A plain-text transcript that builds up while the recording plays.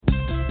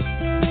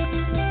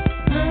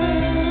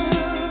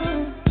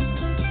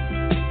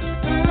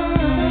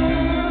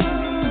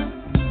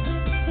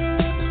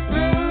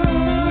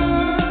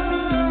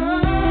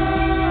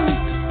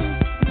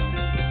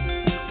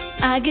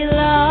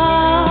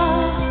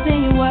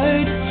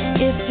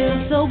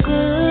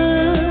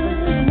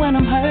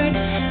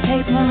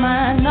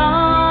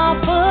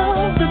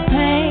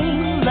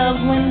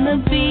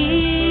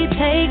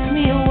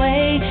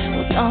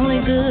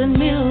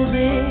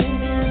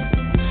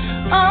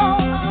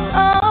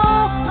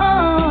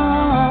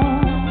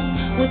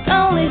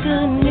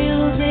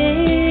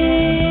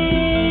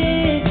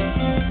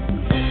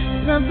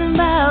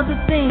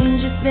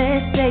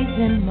that stays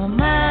in my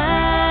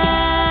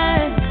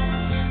mind.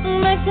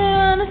 Makes me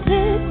wanna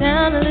sit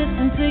down and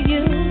listen to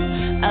you.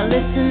 I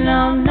listen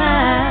all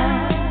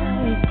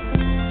night.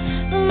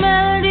 The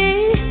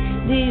melody,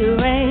 the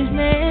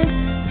arrangement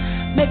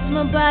makes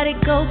my body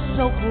go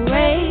so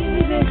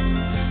crazy.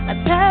 I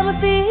tap my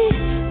feet,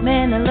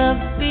 man, I love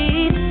the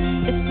beat.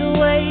 It's the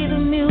way the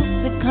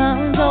music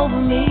comes over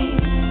me.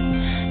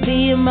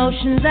 The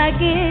emotions I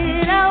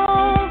get, I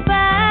won't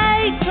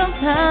fight.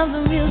 Sometimes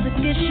the music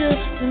is sure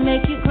to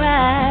make you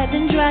cry,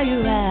 then dry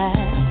your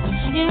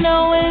eyes. You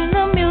know when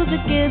the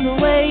music is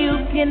away,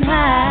 you can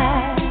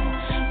hide.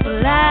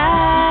 But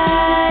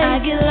I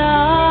get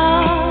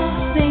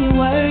lost in your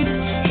words.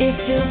 It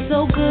feels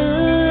so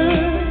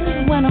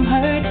good when I'm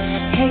hurt.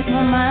 Take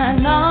my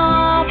mind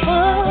off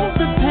of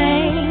the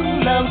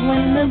pain. Love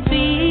when the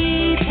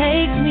beat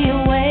takes me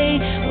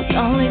away with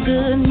only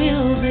good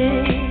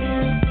music.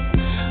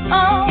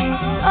 Oh,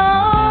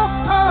 oh,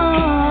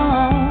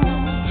 oh,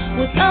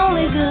 with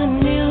only good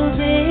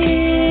music.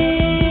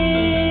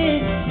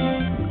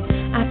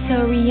 I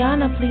tell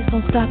Rihanna, please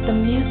don't stop the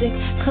music.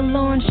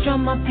 Lauren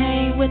strum my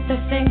pain with her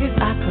fingers.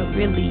 I could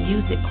really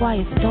use it.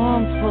 Quiet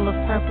storms full of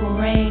purple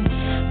rain.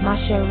 My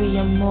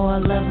Sharia more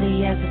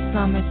lovely as a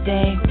summer's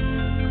day.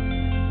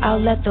 I'll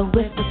let the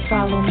whispers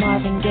follow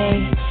Marvin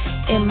Gaye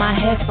in my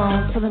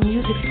headphones till the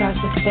music starts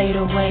to fade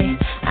away.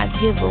 I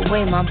give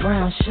away my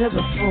brown sugar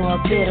for a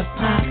bit of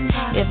pop.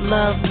 If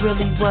love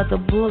really was a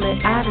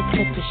bullet, I'd have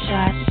took the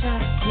shot.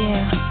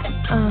 Yeah,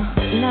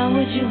 now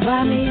would you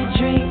buy me a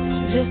drink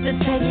just to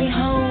take me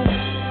home?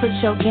 Put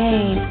your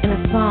game in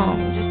a song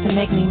just to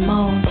make me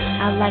moan.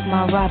 I like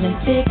my Robin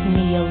Thicke,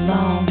 me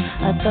alone.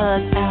 A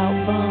thug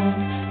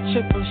album.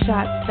 Triple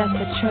shots, that's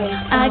a trace.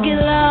 I get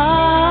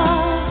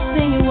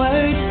lost in your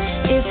words.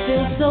 It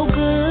feels so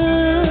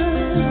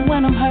good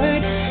when I'm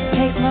hurt.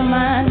 Take my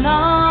mind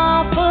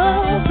off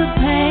of the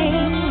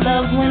pain.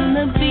 Love when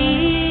the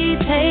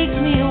beat takes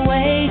me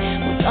away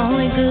with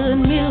only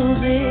good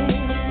music.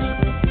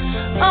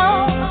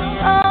 Oh,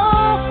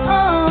 oh,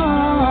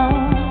 oh,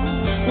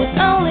 with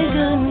only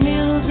good music.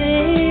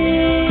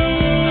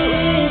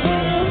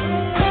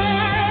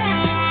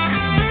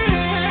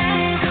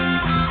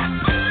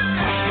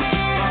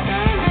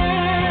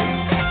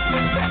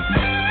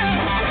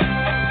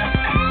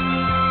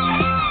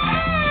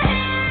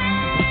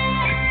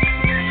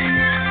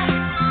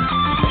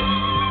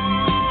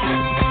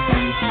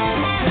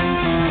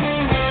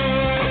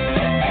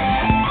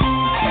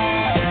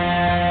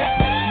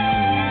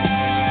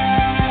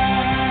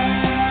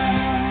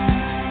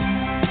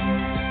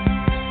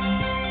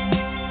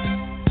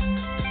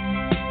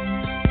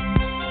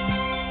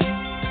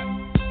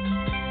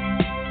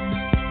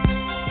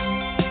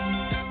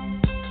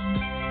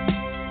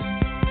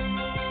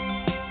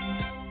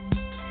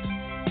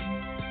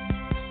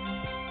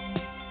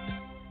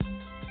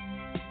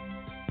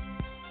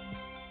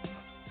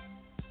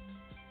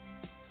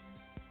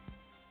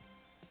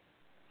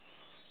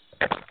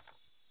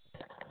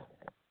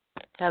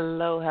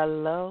 Hello,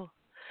 hello.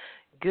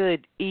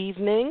 Good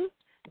evening,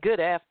 good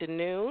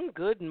afternoon,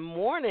 good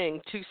morning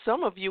to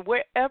some of you,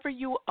 wherever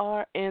you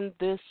are in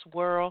this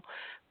world.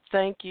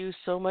 Thank you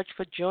so much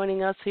for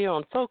joining us here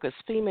on Focus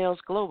Females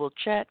Global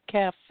Chat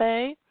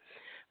Cafe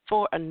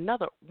for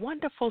another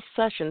wonderful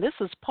session. This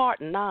is part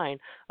 9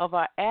 of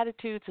our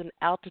Attitudes and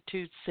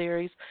Altitudes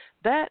series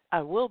that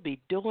I will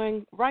be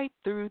doing right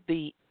through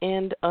the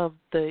end of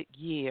the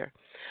year.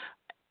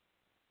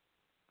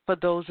 For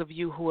those of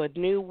you who are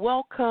new,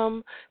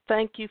 welcome.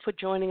 Thank you for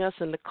joining us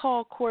in the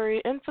call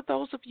query. And for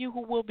those of you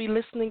who will be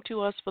listening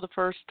to us for the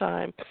first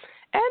time,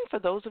 and for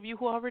those of you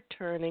who are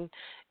returning,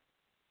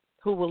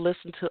 who will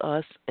listen to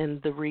us in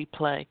the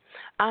replay.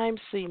 I'm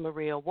C.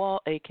 Maria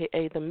Wall,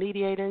 a.k.a. The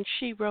Mediator, and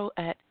Shero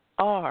at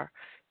R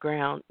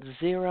Ground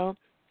Zero.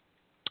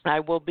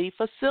 I will be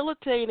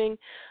facilitating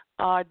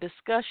our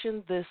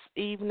discussion this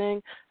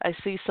evening. I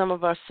see some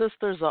of our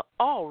sisters are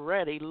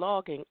already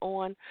logging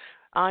on.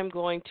 I'm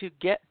going to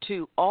get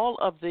to all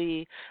of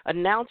the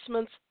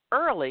announcements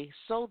early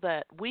so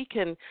that we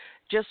can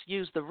just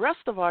use the rest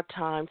of our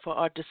time for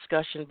our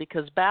discussion,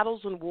 because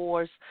battles and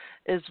wars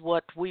is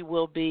what we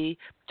will be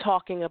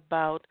talking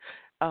about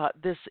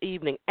this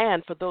evening.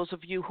 And for those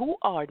of you who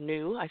are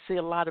new, I see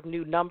a lot of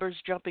new numbers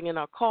jumping in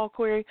our call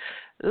query.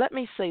 Let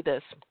me say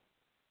this.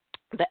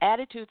 The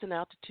Attitudes and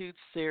Altitudes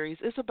series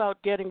is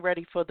about getting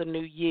ready for the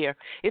new year.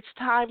 It's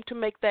time to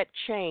make that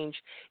change.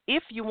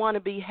 If you want to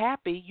be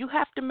happy, you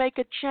have to make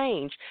a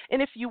change.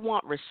 And if you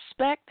want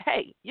respect,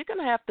 hey, you're going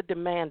to have to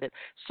demand it.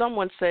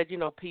 Someone said,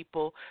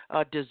 people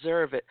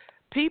deserve it.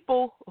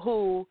 People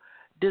who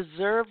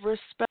deserve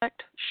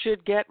respect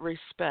should get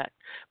respect.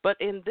 But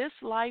in this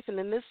life and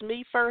in this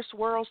me first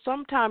world,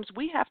 sometimes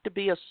we have to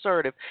be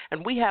assertive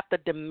and we have to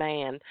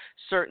demand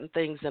certain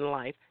things in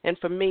life. And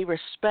for me,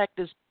 respect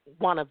is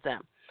one of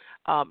them.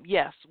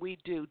 Yes, we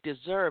do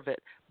deserve it,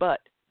 but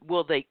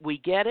will we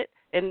get it?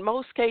 In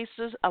most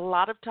cases, a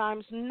lot of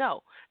times,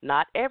 no.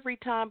 Not every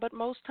time, but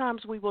most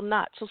times we will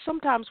not. So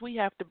sometimes we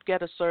have to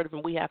get assertive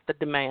and we have to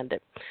demand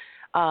it.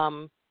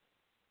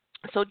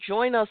 So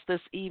join us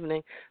this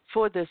evening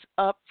for this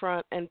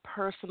upfront and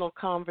personal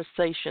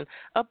conversation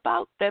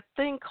about that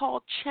thing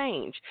called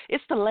change.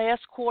 It's the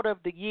last quarter of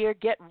the year.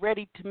 Get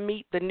ready to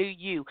meet the new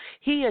you.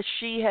 He or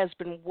she has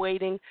been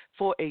waiting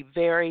for a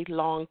very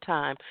long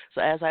time.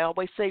 So as I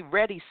always say,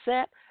 ready,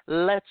 set,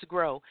 let's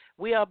grow.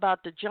 We are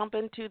about to jump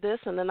into this,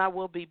 and then I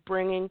will be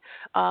bringing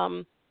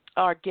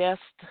our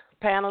guest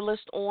panelist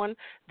on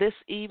this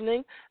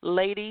evening.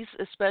 Ladies,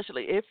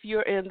 especially if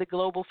you're in the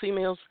Global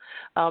Females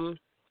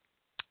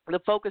the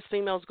Focus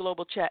Females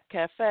Global Chat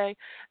Cafe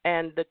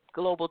and the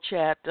Global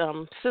Chat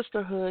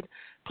Sisterhood,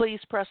 please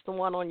press the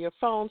one on your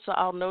phone so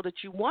I'll know that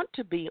you want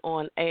to be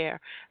on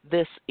air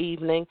this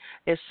evening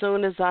as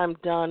soon as I'm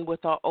done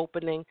with our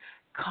opening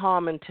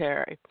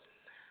commentary.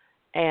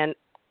 And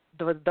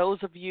those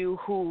of you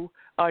who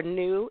are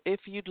new,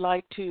 if you'd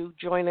like to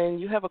join in,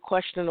 you have a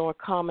question or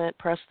a comment,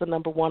 press the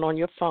number one on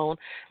your phone,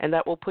 and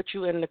that will put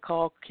you in the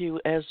call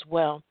queue as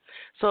well.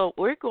 So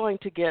we're going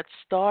to get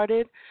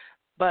started.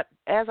 But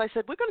as I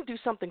said, we're going to do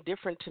something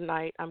different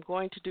tonight. I'm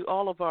going to do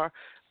all of our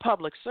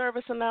public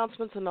service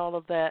announcements and all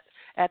of that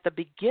at the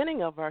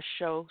beginning of our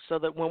show so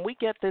that when we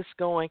get this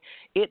going,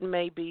 it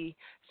may be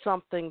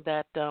something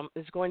that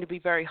is going to be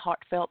very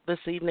heartfelt this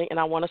evening, and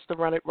I want us to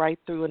run it right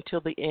through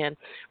until the end.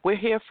 We're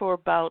here for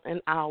about an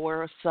hour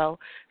or so,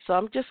 so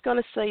I'm just going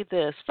to say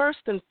this. First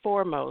and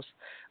foremost,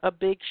 a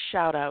big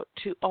shout-out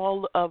to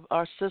all of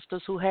our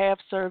sisters who have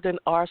served and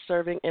are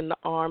serving in the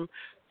armed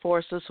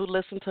forces, who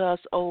listen to us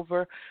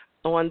over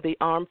on the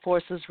Armed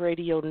Forces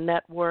Radio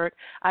Network.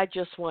 I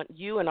just want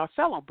you and our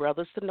fellow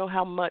brothers to know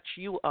how much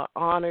you are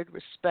honored,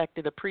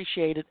 respected,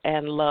 appreciated,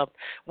 and loved.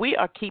 We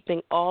are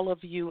keeping all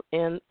of you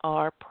in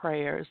our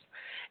prayers.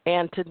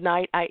 And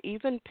tonight I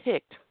even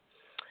picked,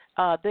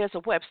 there's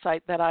a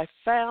website that I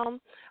found,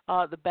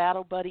 the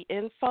Battle Buddy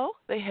Info.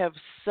 They have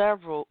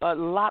a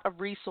lot of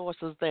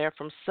resources there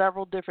from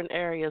several different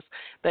areas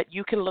that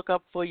you can look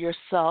up for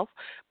yourself.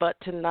 But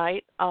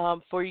tonight,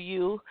 for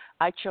you,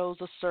 I chose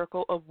a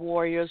Circle of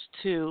Warriors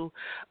to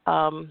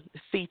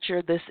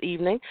feature this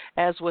evening.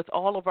 As with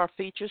all of our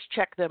features,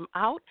 check them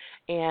out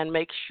and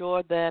make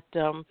sure that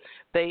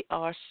they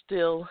are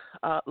still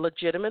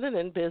legitimate and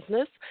in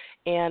business.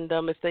 And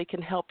if they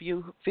can help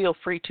you, feel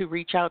free to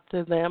reach out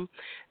to them.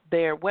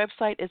 Their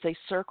website is a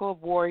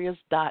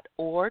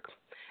circleofwarriors.org,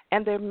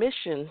 and their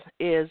mission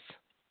is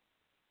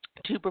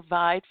to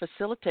provide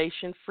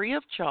facilitation free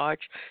of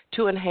charge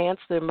to enhance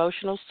the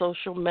emotional,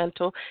 social,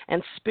 mental,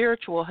 and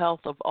spiritual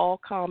health of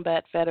all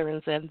combat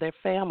veterans and their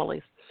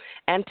families,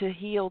 and to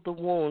heal the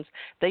wounds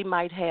they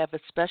might have,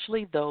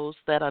 especially those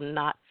that are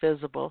not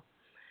visible.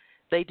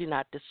 They do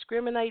not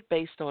discriminate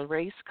based on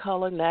race,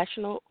 color,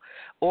 national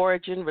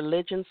origin,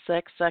 religion,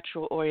 sex,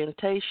 sexual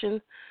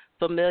orientation,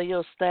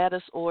 familial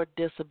status, or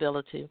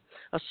disability.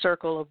 A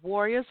Circle of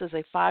Warriors is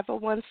a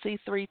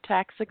 501c3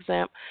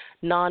 tax-exempt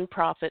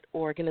nonprofit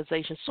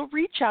organization. So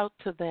reach out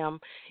to them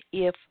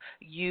if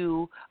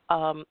you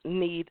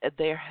need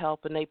their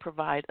help and they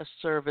provide a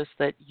service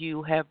that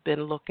you have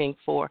been looking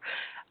for.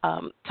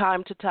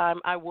 Time to time,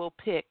 I will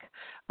pick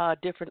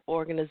different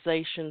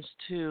organizations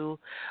to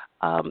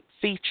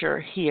feature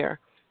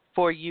here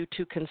for you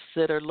to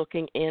consider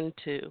looking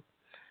into.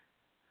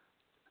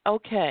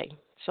 Okay.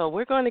 So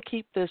we're going to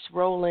keep this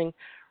rolling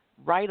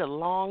right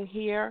along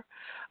here.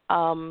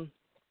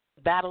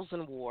 Battles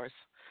and wars.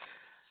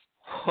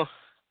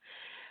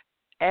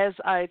 As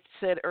I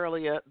said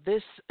earlier,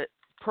 this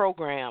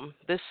program,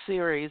 this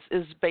series,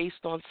 is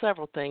based on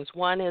several things.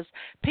 One is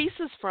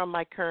pieces from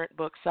my current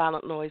book,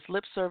 Silent Noise,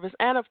 Lip Service,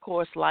 and, of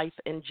course, life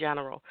in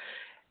general.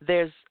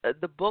 The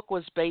book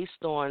was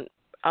based on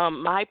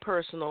my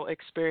personal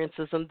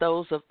experiences and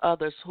those of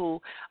others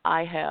who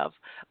I have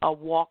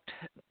walked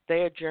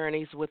their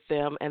journeys with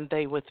them and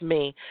they with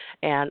me.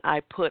 And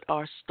I put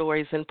our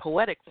stories in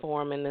poetic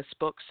form in this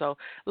book. So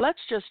let's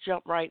just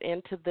jump right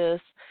into this.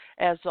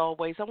 As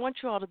always, I want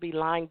you all to be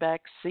lying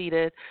back,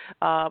 seated.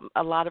 A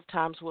lot of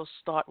times we'll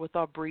start with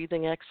our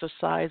breathing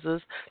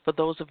exercises. For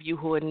those of you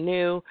who are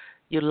new,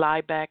 you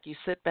lie back, you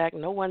sit back,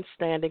 no one's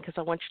standing, because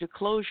I want you to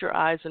close your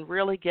eyes and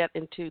really get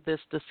into this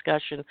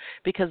discussion,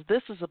 because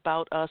this is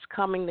about us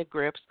coming to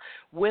grips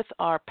with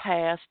our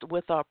past,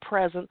 with our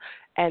present,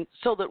 and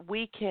so that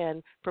we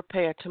can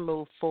prepare to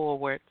move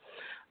forward.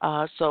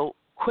 So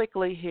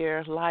quickly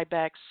here, lie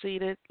back,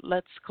 seated.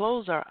 Let's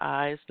close our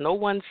eyes. No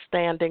one's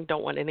standing.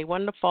 Don't want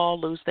anyone to fall,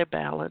 lose their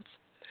balance.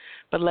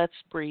 But let's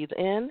breathe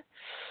in.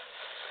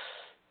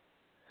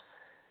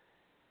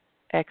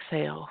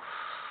 Exhale.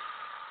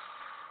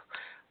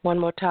 One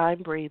more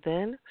time, breathe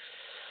in.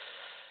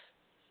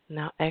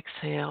 Now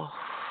exhale.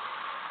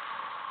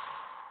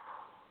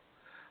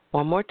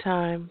 One more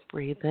time,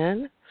 breathe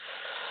in.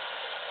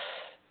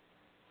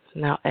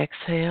 Now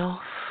exhale.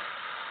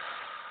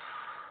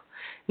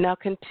 Now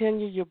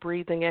continue your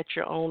breathing at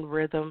your own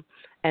rhythm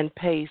and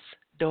pace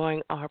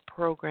during our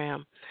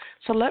program.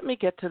 So let me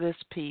get to this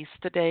piece.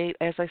 Today,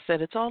 as I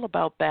said, it's all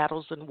about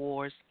battles and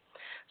wars.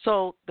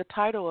 So the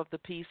title of the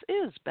piece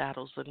is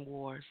Battles and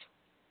Wars.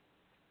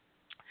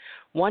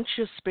 Once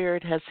your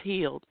spirit has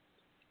healed,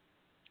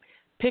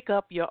 Pick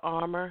up your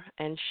armor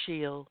and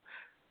shield.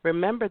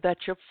 Remember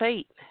that your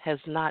fate has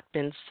not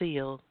been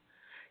sealed.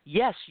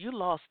 Yes, you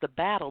lost the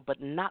battle,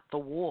 but not the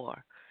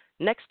war.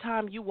 Next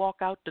time you walk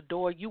out the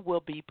door, you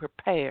will be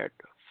prepared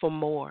for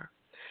more.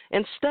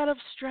 Instead of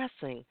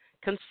stressing,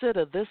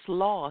 consider this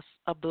loss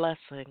a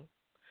blessing.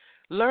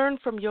 Learn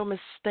from your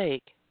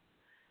mistake.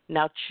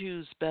 Now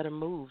choose better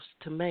moves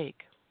to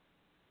make.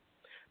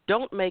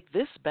 Don't make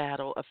this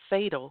battle a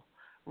fatal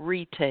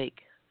retake.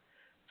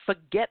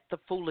 Forget the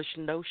foolish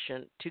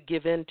notion to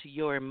give in to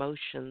your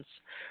emotions.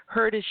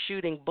 Hurt is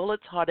shooting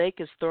bullets, heartache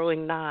is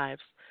throwing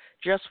knives.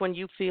 Just when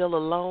you feel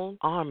alone,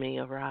 army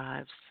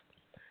arrives.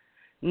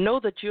 Know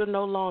that you're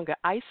no longer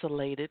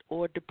isolated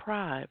or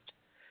deprived.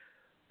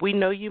 We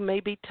know you may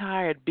be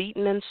tired,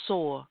 beaten, and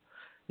sore.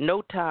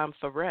 No time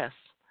for rest.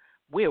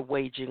 We're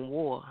waging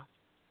war.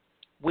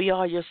 We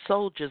are your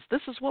soldiers.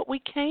 This is what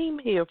we came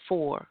here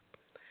for.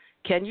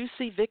 Can you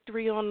see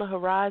victory on the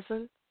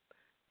horizon?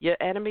 Your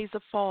enemies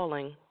are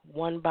falling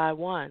one by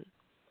one.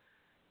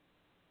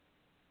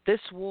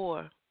 This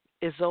war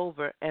is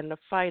over and the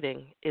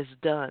fighting is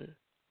done.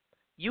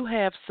 You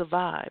have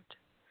survived.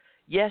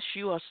 Yes,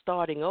 you are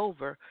starting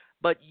over,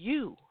 but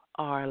you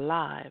are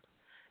alive.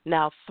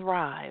 Now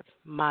thrive,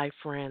 my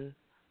friend,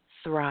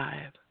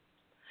 thrive.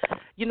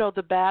 You know,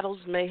 the battles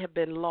may have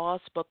been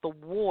lost, but the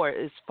war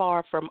is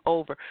far from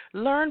over.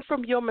 Learn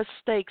from your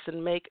mistakes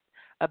and make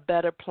a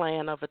better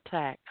plan of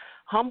attack.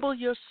 Humble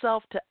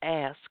yourself to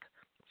ask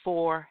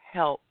for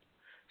help.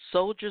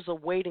 Soldiers are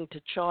waiting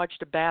to charge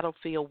the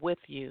battlefield with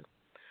you.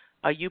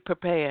 Are you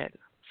prepared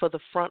for the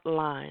front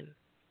line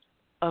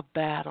of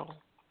battle?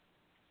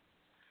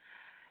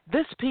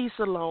 This piece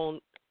alone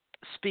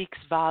speaks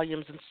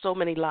volumes in so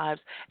many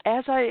lives.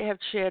 As I have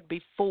shared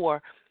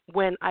before,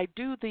 when I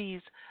do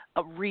these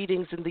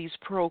readings in these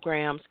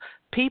programs,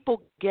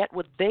 people get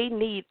what they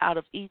need out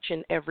of each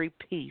and every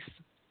piece.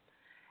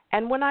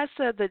 And when I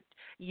said that,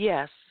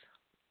 yes,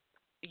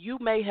 you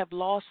may have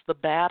lost the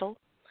battle,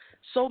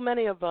 so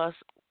many of us,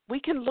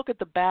 we can look at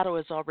the battle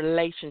as our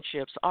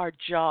relationships, our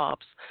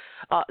jobs,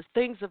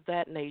 things of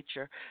that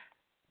nature.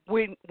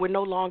 We're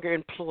no longer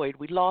employed.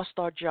 We lost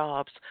our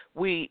jobs.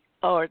 We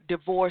are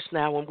divorced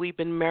now and we've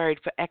been married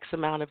for X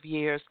amount of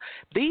years.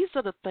 These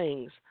are the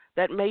things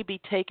that may be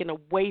taken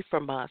away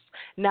from us.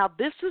 Now,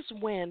 this is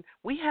when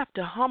we have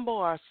to humble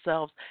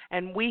ourselves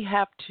and we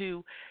have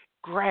to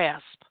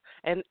grasp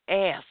and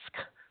ask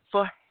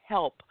for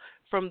help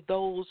from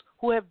those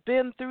who have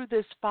been through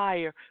this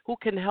fire, who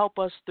can help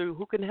us through,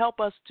 who can help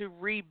us to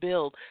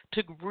rebuild,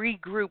 to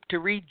regroup, to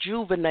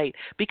rejuvenate,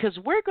 because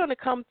we're going to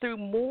come through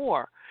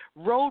more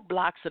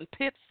roadblocks and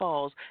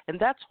pitfalls, and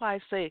that's why I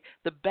say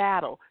the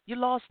battle. You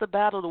lost the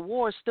battle. The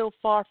war is still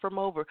far from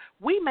over.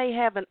 We may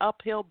have an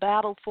uphill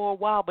battle for a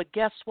while, but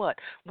guess what?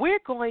 We're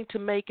going to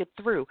make it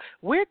through.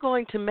 We're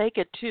going to make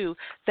it to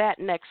that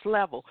next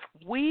level.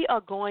 We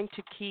are going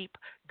to keep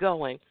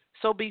going.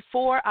 So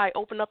before I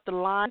open up the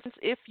lines,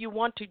 if you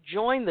want to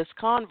join this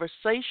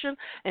conversation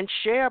and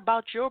share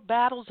about your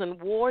battles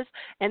and wars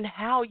and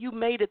how you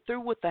made it through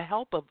with the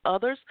help of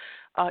others,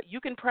 you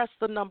can press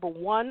the number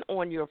 1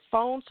 on your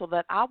phone so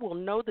that I will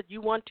know that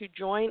you want to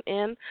join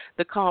in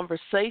the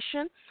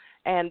conversation.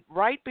 And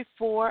right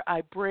before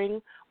I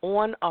bring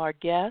on our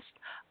guest,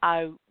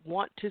 I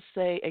want to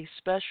say a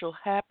special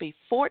happy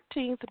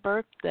 14th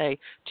birthday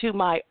to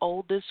my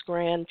oldest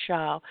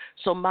grandchild.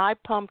 So my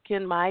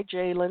pumpkin, my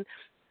Jalen,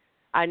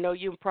 I know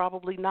you're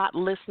probably not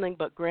listening,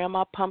 but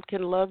Grandma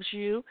Pumpkin loves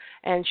you,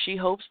 and she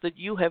hopes that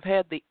you have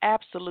had the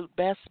absolute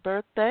best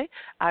birthday.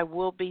 I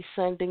will be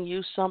sending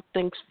you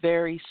something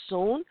very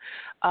soon.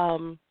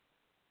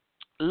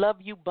 Love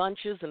you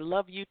bunches and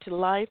love you to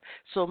life.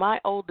 So my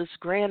oldest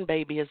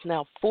grandbaby is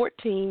now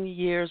 14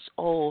 years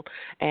old,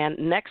 and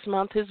next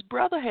month his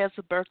brother has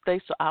a birthday,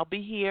 so I'll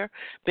be here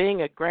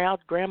being a proud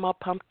Grandma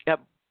Pumpkin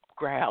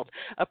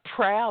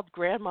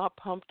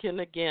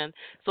again.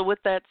 So with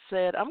that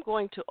said, I'm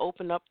going to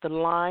open up the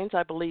lines.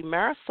 I believe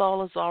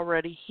Marisol is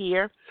already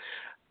here,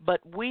 but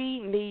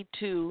we need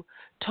to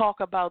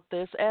talk about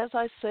this. As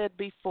I said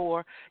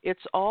before,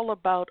 it's all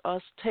about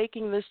us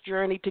taking this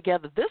journey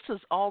together. This is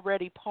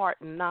already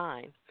part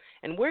 9,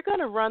 and we're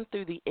going to run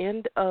through the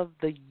end of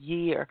the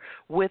year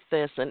with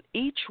this, and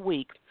each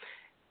week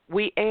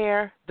we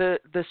air the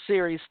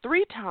series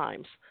 3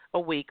 times a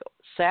week.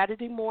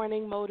 Saturday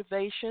morning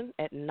motivation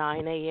at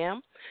 9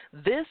 a.m.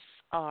 This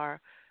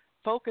our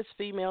Focus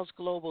Females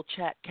Global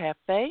Chat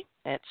Cafe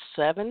at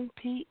 7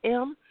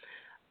 p.m.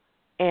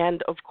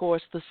 And, of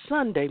course, the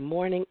Sunday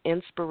morning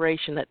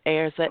inspiration that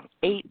airs at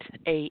 8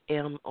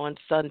 a.m. on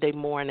Sunday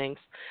mornings.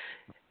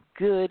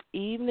 Good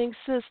evening,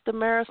 Sister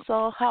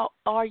Marisol. How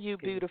are you,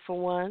 beautiful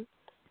one?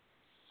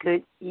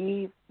 Good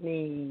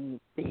evening,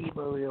 Steve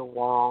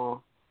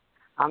Wall.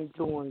 I'm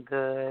doing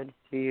good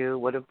to you.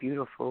 What a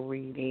beautiful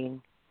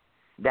reading.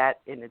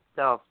 That in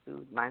itself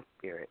soothed my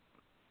spirit.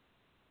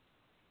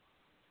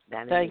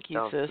 Thank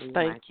you, sis.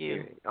 Thank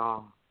you.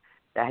 Oh,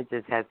 that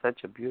just has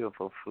such a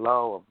beautiful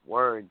flow of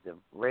words, of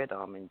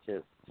rhythm, and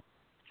just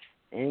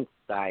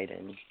insight,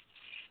 and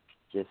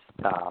just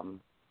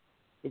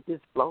it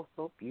just flows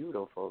so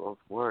beautiful, those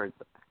words,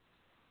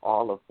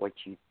 all of what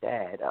you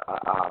said.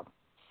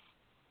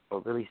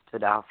 What really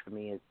stood out for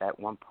me is that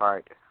one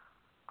part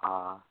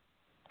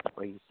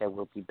where you said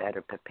we'll be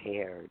better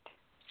prepared.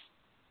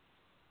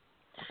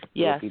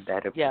 Yes. We'll be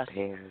better Yes.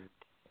 prepared.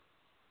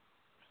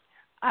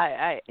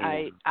 I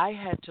Yeah. I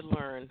had to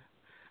learn,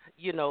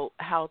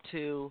 how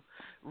to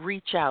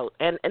reach out,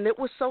 and it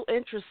was so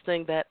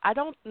interesting that I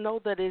don't know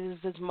that it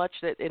is as much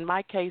that in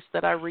my case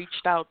that I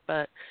reached out,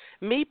 but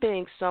me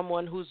being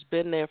someone who's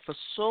been there for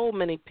so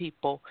many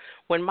people,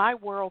 when my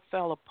world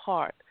fell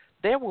apart,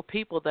 there were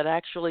people that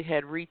actually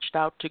had reached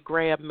out to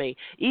grab me,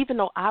 even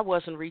though I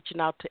wasn't reaching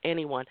out to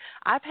anyone.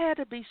 I've had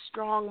to be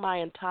strong my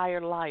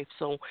entire life,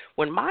 so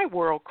when my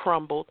world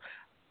crumbled,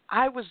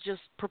 I was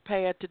just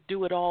prepared to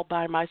do it all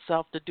by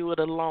myself, to do it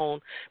alone,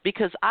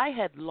 because I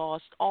had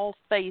lost all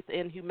faith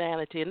in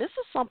humanity. And this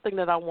is something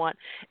that I want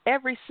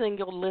every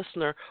single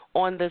listener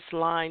on this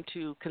line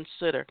to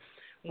consider.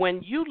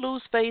 When you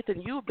lose faith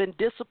and you've been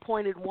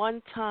disappointed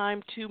one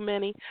time too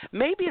many,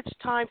 maybe it's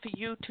time for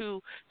you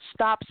to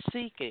stop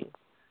seeking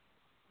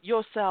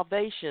your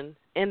salvation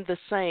in the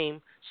same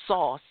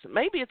sauce.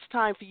 Maybe it's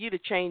time for you to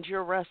change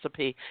your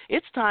recipe.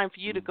 It's time for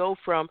you to go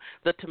from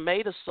the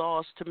tomato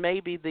sauce to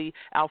maybe the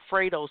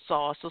Alfredo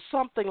sauce or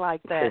something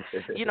like that.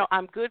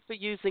 I'm good for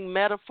using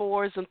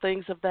metaphors and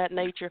things of that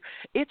nature.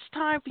 It's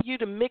time for you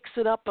to mix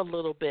it up a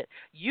little bit.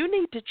 You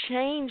need to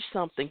change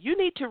something. You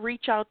need to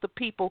reach out to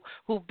people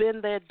who've been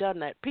there, done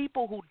that,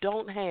 people who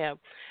don't have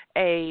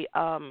a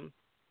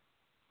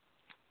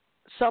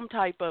some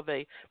type of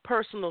a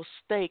personal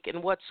stake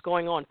in what's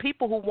going on.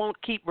 People who won't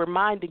keep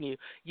reminding you,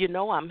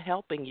 I'm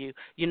helping you.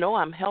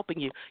 I'm helping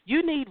you.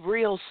 You need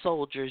real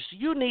soldiers.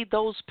 You need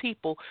those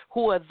people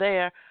who are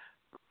there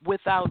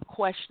without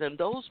question,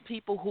 those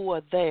people who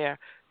are there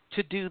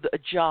to do the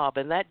job,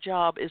 and that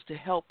job is to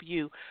help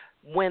you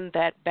win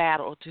that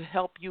battle, to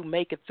help you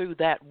make it through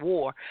that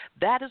war.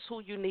 That is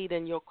who you need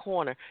in your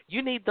corner.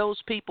 You need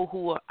those people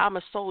who are, I'm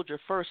a soldier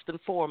first and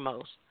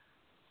foremost.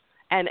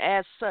 And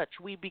as such,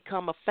 we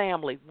become a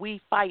family.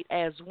 We fight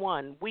as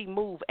one. We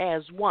move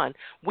as one.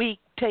 We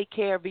take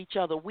care of each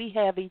other. We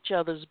have each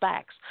other's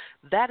backs.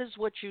 That is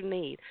what you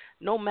need.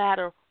 No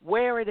matter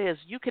where it is,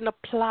 you can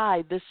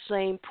apply this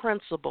same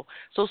principle.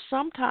 So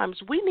sometimes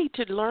we need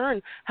to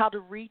learn how to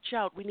reach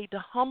out. We need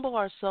to humble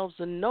ourselves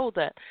and know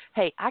that,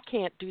 hey, I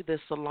can't do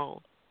this alone.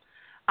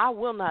 I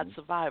will not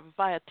survive if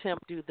I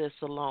attempt to do this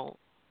alone.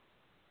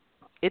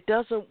 It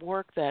doesn't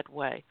work that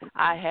way.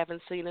 I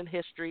haven't seen in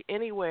history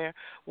anywhere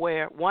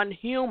where one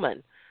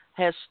human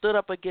has stood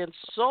up against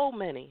so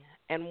many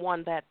and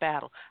won that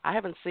battle. I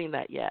haven't seen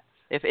that yet.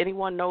 If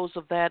anyone knows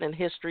of that in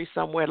history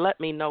somewhere, let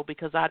me know,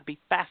 because I'd be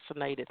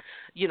fascinated,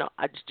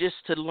 just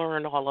to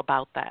learn all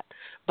about that.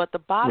 But the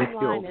bottom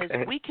line is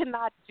we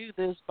cannot do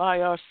this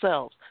by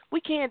ourselves. We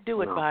can't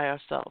do it by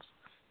ourselves.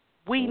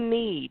 We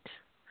need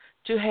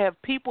to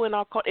have people in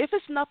our culture, if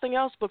it's nothing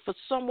else but for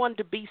someone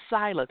to be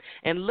silent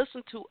and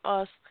listen to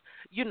us,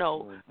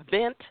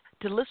 vent,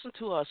 to listen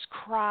to us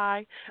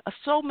cry.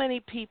 So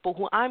many people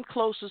who I'm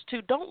closest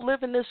to don't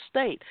live in this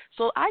state,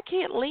 so I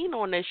can't lean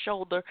on their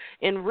shoulder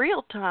in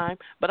real time,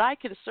 but I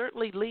can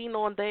certainly lean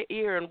on their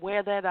ear and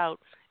wear that out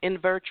in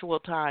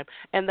virtual time,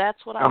 and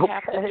that's what I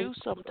have to do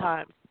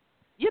sometimes.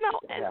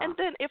 And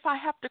then if I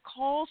have to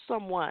call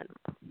someone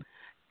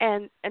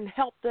and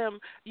help them,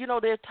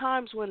 there are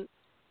times when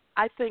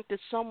I think that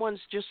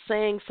someone's just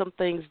saying some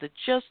things that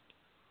just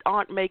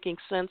aren't making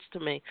sense to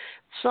me.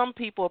 Some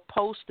people are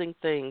posting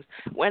things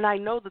when I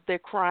know that they're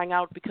crying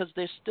out because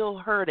they're still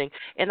hurting,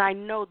 and I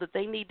know that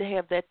they need to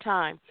have that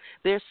time.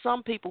 There's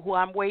some people who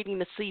I'm waiting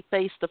to see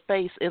face to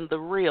face in the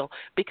real,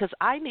 because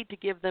I need to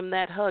give them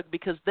that hug,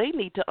 because they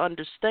need to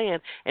understand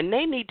and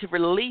they need to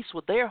release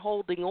what they're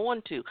holding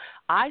on to.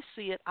 I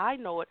see it, I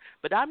know it,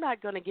 but I'm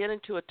not going to get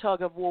into a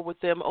tug of war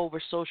with them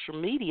over social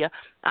media.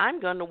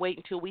 I'm going to wait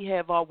until we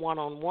have our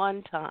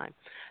one-on-one time.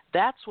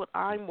 That's what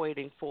I'm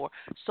waiting for.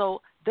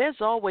 So there's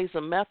always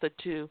a method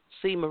to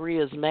C.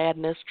 Maria's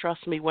madness.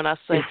 Trust me when I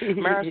say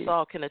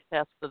Marisol can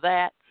attest to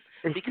that,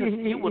 because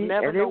you will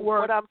never know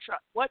what I'm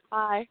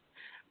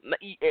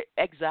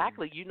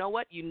exactly. You know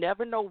what? You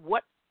never know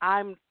what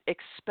I'm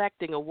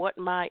expecting or what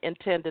my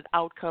intended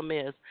outcome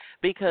is,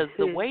 because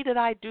the way that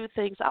I do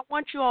things, I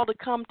want you all to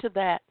come to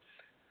that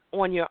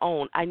on your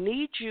own. I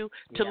need you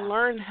to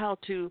learn how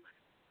to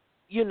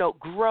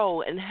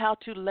grow and how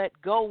to let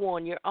go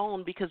on your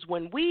own, because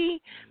when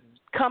we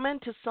come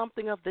into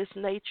something of this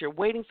nature,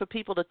 waiting for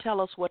people to tell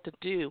us what to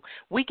do,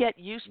 we get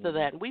used to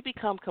that and we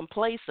become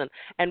complacent,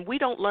 and we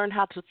don't learn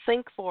how to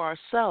think for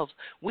ourselves.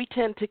 We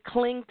tend to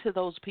cling to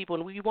those people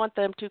and we want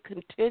them to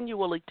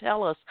continually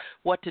tell us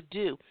what to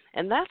do,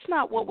 and that's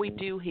not what we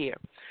do here.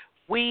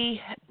 We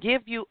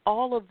give you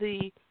all of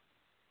the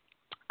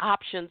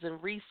options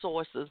and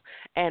resources,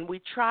 and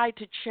we try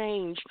to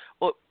change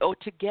or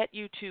to get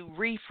you to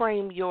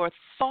reframe your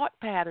thought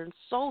patterns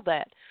so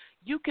that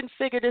you can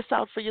figure this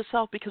out for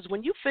yourself, because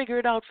when you figure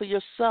it out for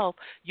yourself,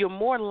 you're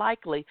more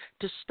likely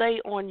to stay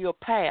on your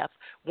path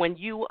when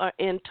you are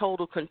in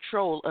total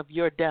control of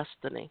your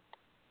destiny.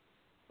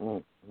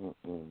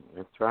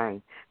 That's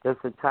right. There's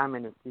a time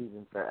and a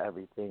season for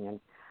everything, and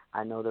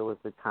I know there was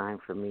a time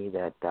for me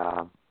that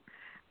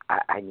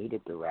I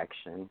needed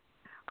direction.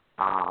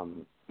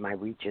 My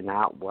reaching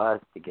out was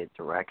to get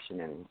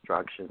direction and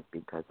instructions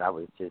because I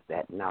was just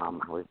that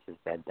numb. I was just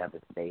that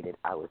devastated.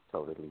 I was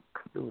totally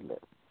clueless.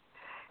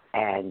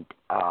 And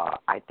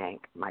I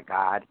thank my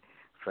God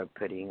for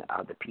putting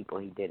the people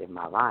He did in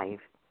my life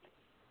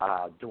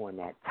during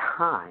that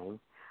time.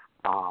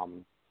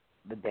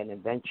 But then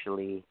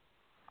eventually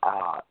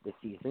the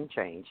season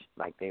changed,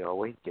 like they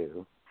always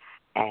do.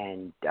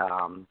 And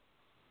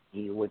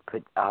He would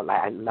put,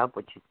 I love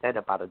what you said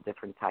about a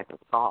different type of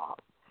sauce,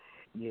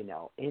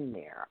 in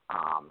there,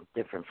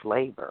 different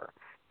flavor.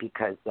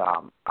 Because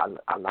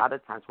a lot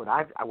of times what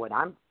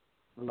I'm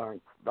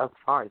learned thus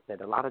far is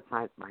that a lot of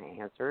times my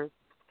answers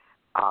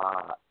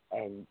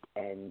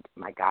and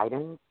my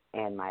guidance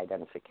and my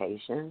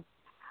identification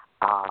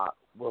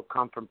will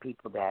come from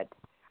people that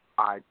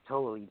are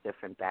totally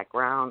different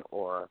background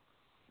or,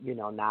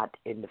 not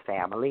in the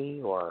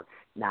family or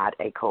not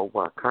a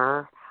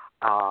coworker.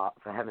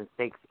 For heaven's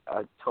sakes,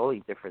 a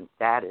totally different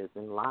status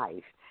in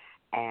life.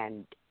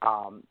 And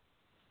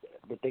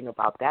the thing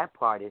about that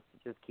part is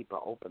to just keep an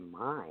open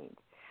mind.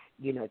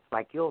 It's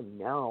like you'll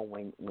know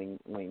when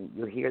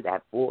you hear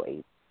that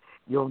voice.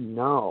 You'll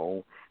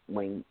know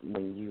when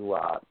you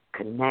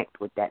connect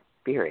with that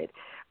spirit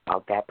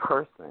of that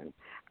person,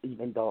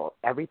 even though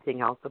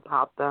everything else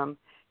about them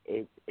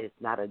is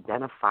not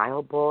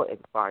identifiable as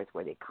far as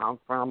where they come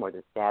from or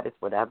the status,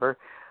 whatever.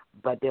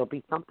 But there'll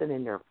be something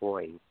in their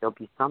voice. There'll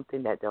be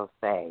something that they'll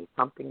say,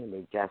 something in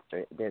their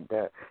gesture,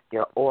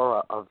 their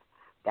aura of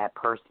that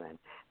person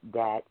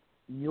that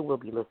you will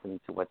be listening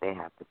to what they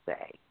have to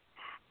say.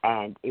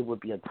 And it would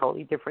be a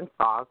totally different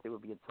sauce. It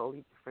would be a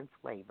totally different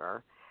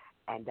flavor.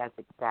 And that's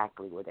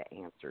exactly where the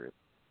answers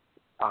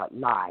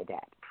lied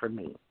at for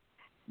me.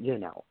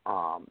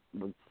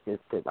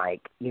 Just to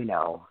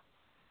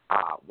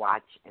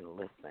watch and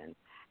listen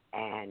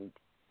and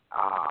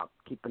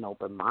keep an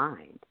open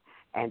mind.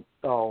 And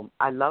so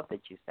I love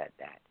that you said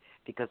that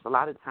because a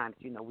lot of times,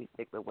 we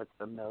stick with what's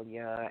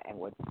familiar and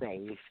what's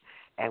safe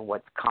and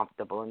what's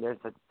comfortable. And there's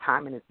a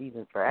time and a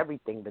season for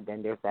everything, but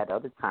then there's that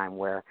other time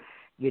where,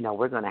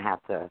 we're going to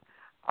have to.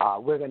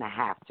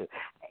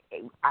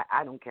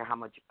 I don't care how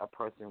much a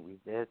person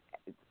resists.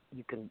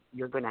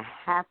 You're going to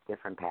have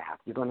different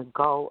paths. You're going to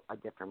go a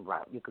different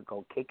route. You could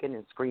go kicking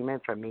and screaming.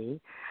 For me,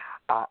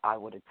 I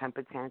would a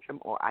temper tantrum,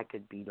 or I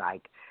could be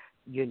like,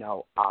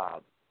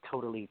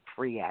 totally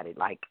free at it,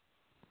 like,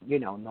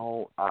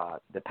 no,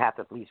 the path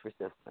of least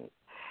resistance,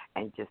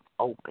 and just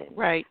open,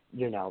 right?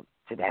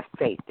 To that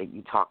faith that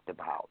you talked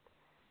about,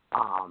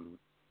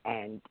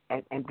 and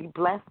be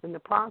blessed in the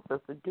process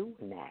of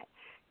doing that.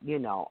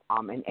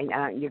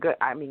 And you're good.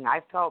 I mean,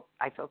 I felt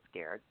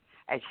scared.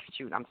 As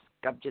shoot, I'm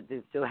just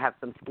still have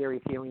some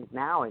scary feelings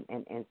now,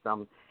 and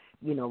some,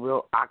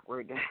 real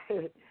awkward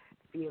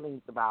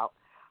feelings about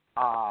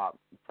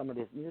some of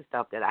this new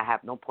stuff that I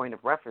have no point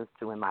of reference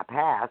to in my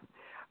past.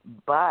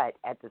 But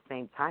at the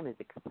same time, it's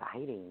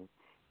exciting.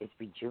 It's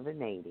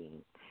rejuvenating.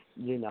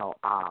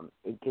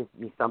 It gives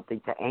me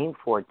something to aim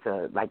for.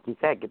 To, like you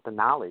said, get the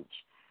knowledge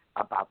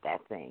about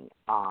that thing.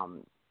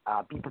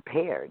 Be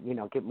prepared,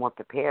 get more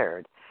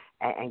prepared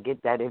and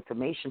get that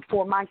information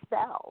for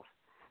myself.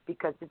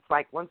 Because it's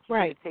like once you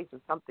get a taste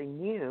of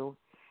something new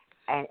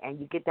and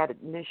you get that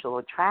initial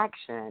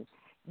attraction,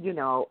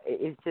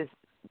 it's just,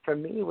 for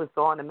me, it was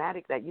so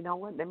automatic that,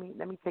 let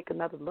me take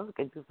another look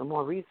and do some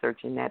more research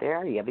in that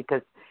area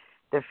because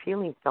the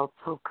feelings felt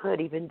so good,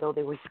 even though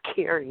they were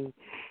scary.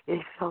 It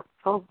felt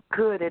so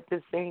good at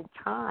the same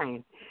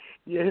time.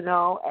 And it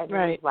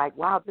was like,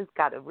 wow, this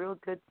got a real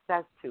good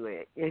zest to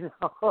it,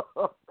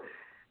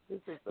 This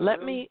is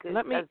let me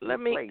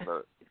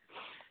flavor.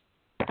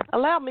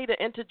 Allow me to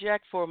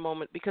interject for a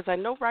moment because I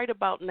know right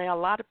about now a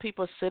lot of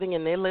people are sitting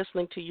and they're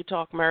listening to you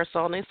talk,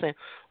 Marisol, and they're saying,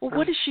 well,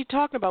 what is she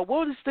talking about?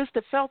 What is this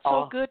that felt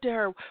so good to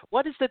her?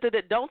 What is it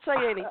that don't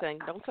say anything.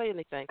 Don't say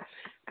anything.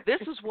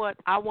 This is what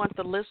I want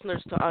the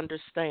listeners to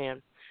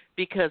understand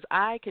because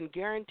I can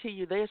guarantee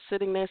you they're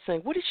sitting there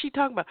saying, what is she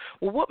talking about?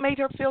 Well, what made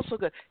her feel so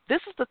good?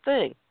 This is the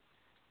thing.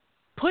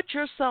 Put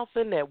yourself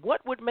in there.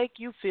 What would make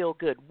you feel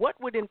good? What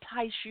would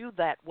entice you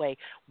that way?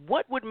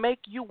 What would make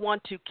you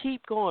want to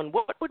keep going?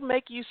 What would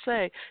make you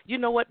say, you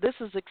know what, this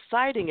is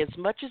exciting. As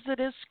much as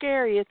it is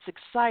scary, it's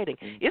exciting.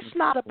 It's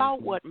not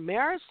about what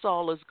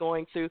Marisol is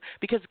going through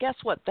because guess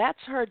what? That's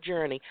her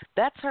journey.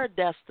 That's her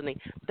destiny.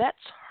 That's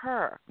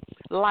her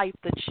life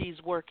that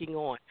she's working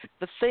on.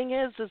 The thing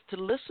is to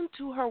listen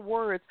to her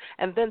words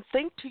and then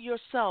think to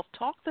yourself,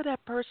 talk to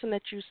that person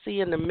that you see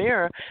in the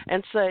mirror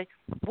and say,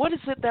 what is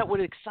it that would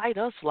excite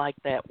us like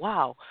that?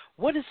 Wow.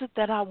 What is it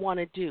that I want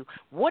to do?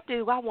 What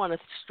do I want to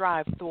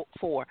strive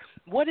for?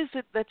 What is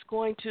it that's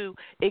going to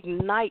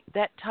ignite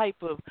that type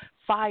of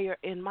fire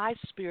in my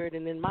spirit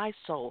and in my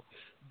soul?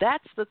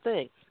 That's the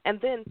thing. And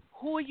then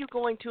who are you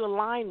going to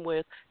align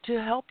with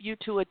to help you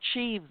to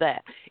achieve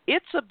that?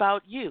 It's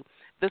about you.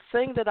 The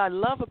thing that I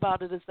love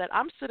about it is that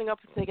I'm sitting up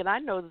and thinking, I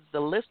know that the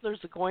listeners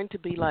are going to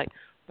be like,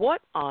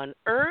 what on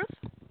earth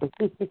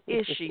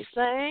is she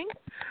saying?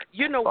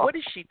 What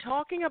is she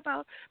talking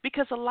about?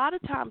 Because a lot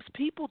of times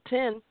people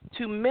tend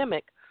to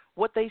mimic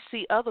what they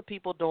see other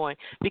people doing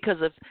because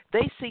if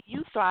they see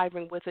you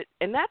thriving with it,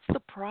 and that's the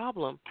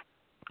problem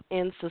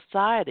in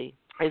society,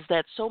 is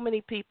that so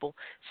many people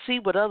see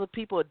what other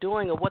people are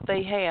doing or what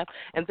they have,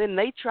 and then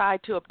they try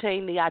to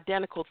obtain the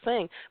identical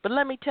thing. But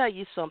let me tell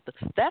you something.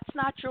 That's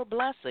not your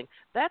blessing.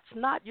 That's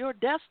not your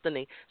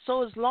destiny.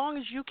 So as long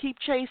as you keep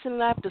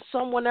chasing after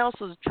someone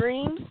else's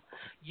dreams,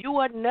 you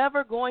are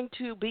never going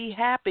to be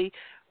happy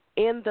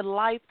in the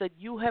life that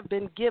you have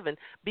been given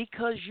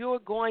because you're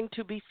going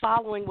to be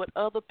following what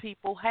other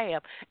people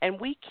have. And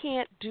we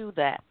can't do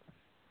that,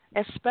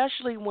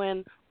 especially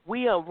when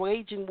we are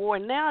waging war.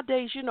 And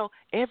nowadays,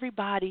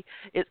 everybody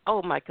is,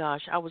 oh, my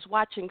gosh, I was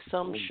watching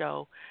some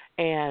show,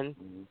 and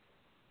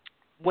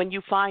when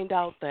you find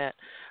out that,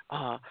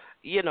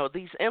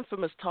 these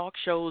infamous talk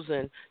shows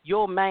and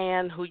your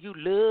man who you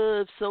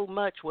love so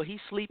much, well, he's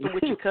sleeping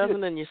with your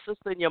cousin and your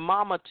sister and your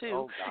mama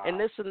too, and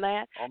this and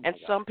that, and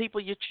some people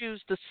you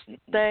choose to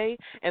stay,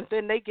 and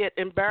then they get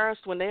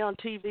embarrassed when they're on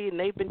TV and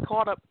they've been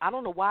caught up. I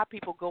don't know why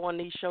people go on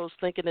these shows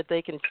thinking that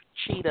they can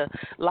cheat a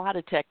lie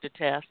detector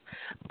test,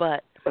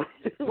 but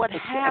what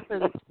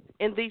happens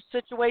in these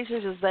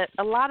situations is that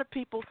a lot of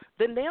people,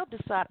 then they'll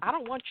decide, I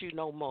don't want you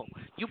no more.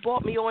 You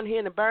brought me on here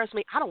and embarrassed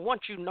me. I don't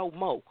want you no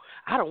more.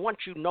 I don't want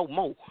you no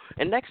more.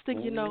 And next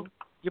thing you know,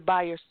 you're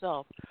by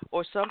yourself.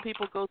 Or some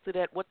people go through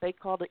that, what they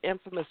call the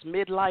infamous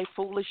midlife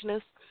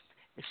foolishness,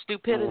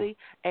 stupidity,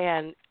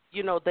 and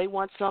they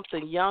want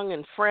something young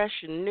and fresh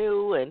and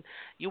new, and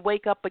you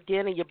wake up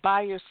again and you're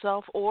by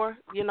yourself, or,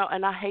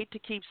 and I hate to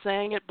keep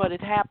saying it, but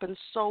it happens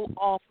so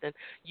often.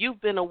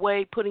 You've been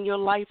away putting your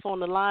life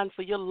on the line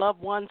for your loved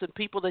ones and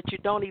people that you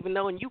don't even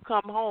know, and you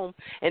come home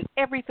and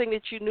everything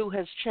that you knew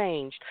has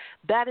changed.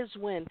 That is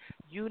when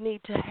you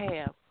need to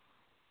have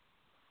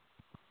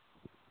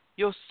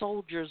your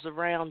soldiers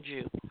around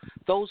you,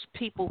 those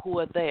people who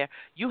are there.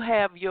 You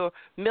have your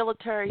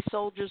military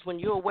soldiers when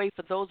you're away,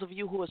 for those of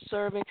you who are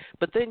serving,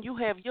 but then you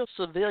have your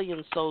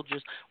civilian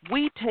soldiers.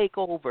 We take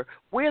over.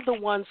 We're the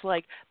ones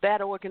like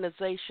that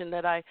organization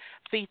that I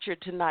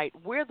featured tonight.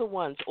 We're the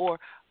ones, or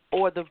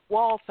the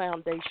Wall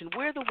Foundation.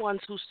 We're the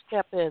ones who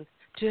step in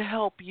to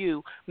help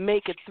you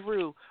make it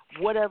through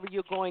whatever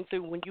you're going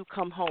through when you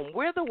come home.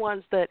 We're the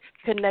ones that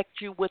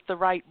connect you with the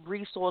right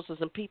resources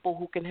and people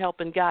who can help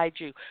and guide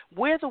you.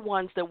 We're the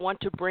ones that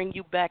want to bring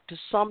you back to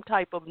some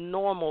type of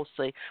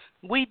normalcy.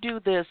 We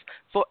do this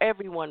for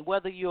everyone,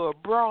 whether you're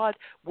abroad,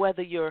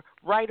 whether you're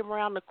right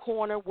around the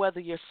corner, whether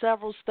you're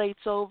several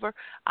states over.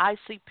 I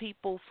see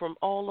people from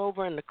all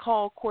over in the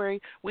call query.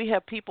 We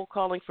have people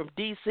calling from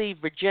D.C.,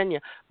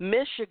 Virginia,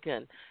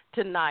 Michigan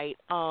tonight.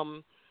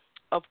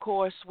 Of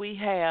course, we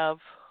have,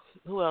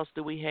 who else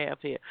do we have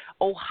here?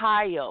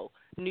 Ohio,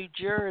 New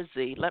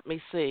Jersey. Let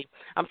me see.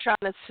 I'm trying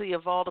to see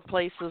of all the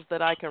places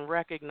that I can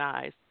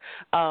recognize.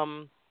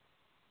 But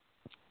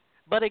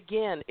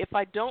again, if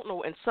I don't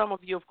know, and some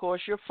of you, of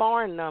course, you're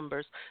foreign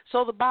numbers.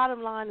 So the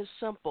bottom line is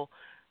simple.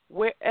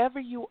 Wherever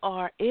you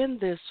are in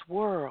this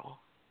world,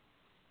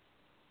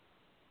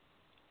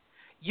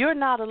 you're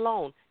not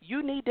alone.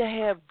 You need to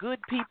have good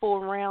people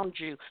around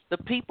you, the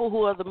people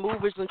who are the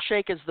movers and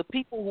shakers, the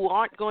people who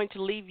aren't going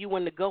to leave you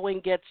when the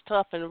going gets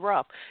tough and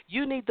rough.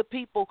 You need the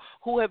people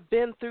who have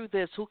been through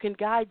this, who can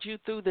guide you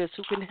through this,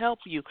 who can help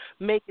you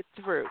make it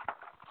through.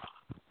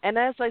 And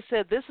as I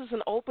said, this is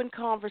an open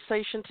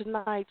conversation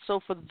tonight. So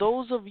for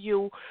those of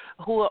you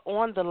who are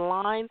on the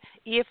line,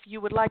 if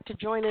you would like to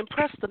join in,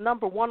 press the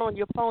number 1 on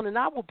your phone, and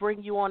I will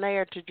bring you on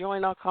air to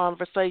join our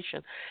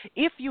conversation.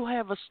 If you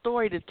have a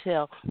story to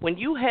tell, when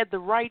you had the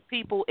right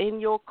people in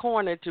your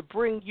corner to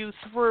bring you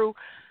through,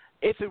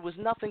 if it was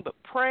nothing but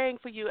praying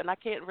for you, and I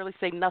can't really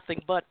say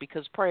nothing but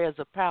because prayer is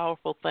a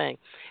powerful thing.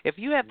 If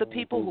you have the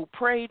people who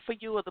prayed for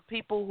you or the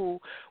people who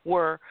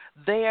were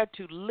there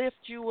to lift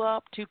you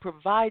up, to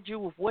provide you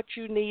with what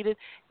you needed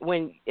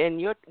in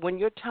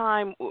your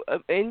time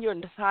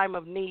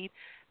of need,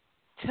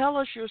 tell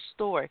us your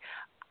story.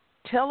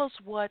 Tell us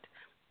what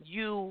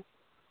you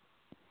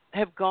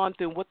have gone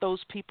through, what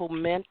those people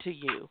meant to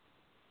you.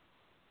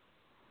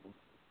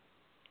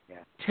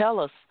 Yeah.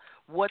 Tell us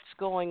what's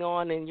going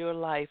on in your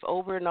life.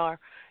 Over in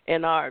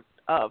our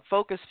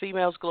Focus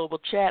Females Global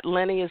chat,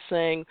 Lenny is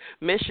saying,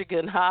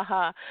 Michigan,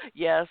 haha,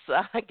 yes,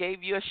 I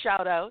gave you a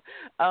shout out.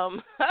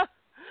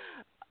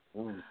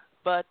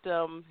 But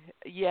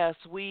yes,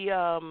 we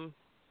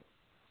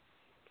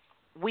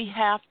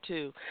have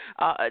to.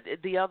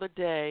 The other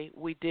day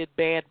we did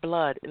Bad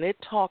Blood, and it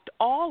talked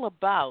all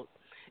about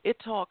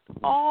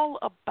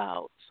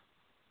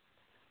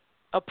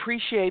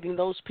appreciating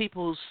those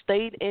people who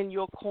stayed in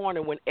your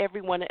corner when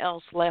everyone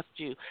else left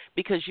you,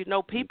 because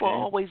people are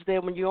always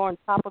there when you're on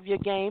top of your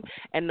game,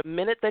 and the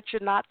minute that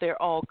you're not, they're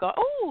all gone.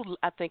 Oh,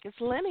 I think it's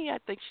Lenny. I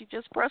think she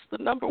just pressed the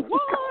number 1.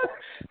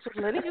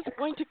 So Lenny is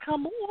going to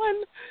come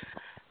on.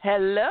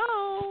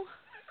 Hello.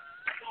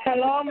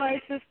 Hello, my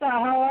sister.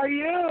 How are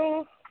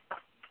you?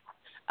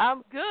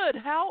 I'm good.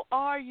 How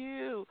are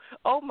you?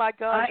 Oh my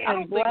gosh, I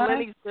don't think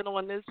Lenny's been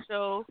on this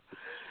show.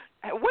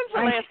 When's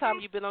the last time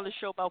you've been on the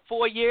show? About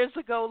 4 years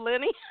ago,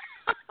 Lenny?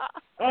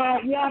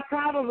 Yeah,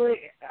 probably.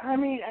 I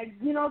mean,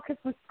 because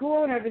with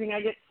school and everything, I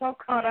get so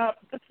caught up.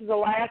 This is the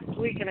last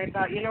week, and I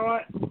thought, you know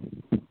what?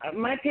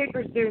 My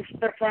paper's due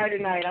for Friday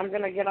night. I'm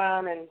going to get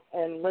on and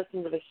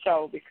listen to the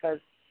show because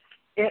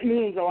it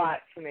means a lot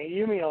to me.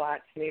 You mean a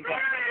lot to me. But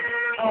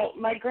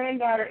my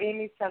granddaughter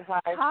Amy said hi.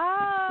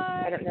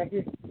 Hi. I don't know if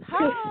you.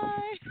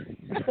 Hi.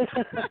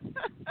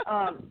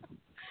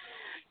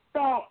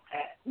 So,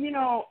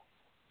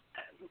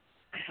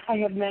 I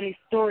have many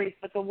stories,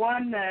 but the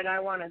one that I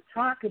want to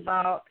talk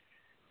about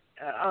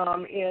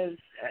is,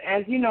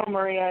 as you know,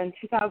 Maria, in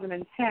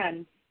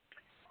 2010,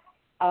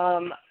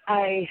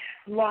 I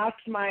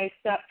lost my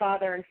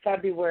stepfather in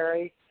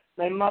February,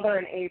 my mother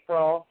in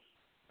April,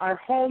 our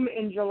home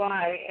in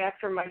July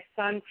after my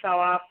son fell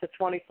off the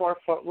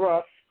 24-foot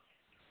roof,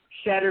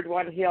 shattered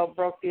one heel,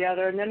 broke the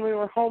other, and then we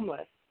were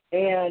homeless.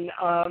 And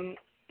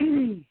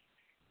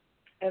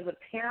as a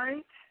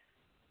parent,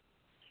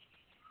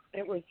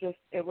 it was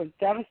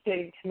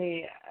devastating to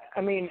me.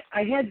 I mean,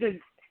 I had to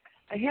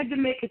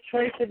make a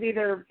choice of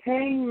either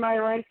paying my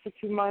rent for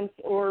 2 months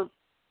or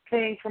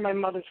paying for my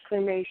mother's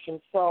cremation.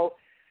 So,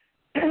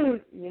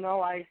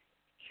 I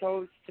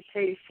chose to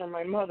pay for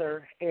my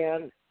mother,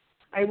 and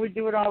I would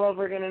do it all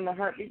over again in a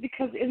heartbeat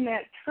because in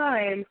that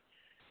time,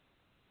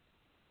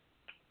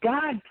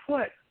 God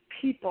put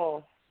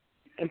people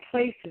and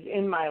places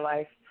in my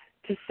life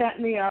to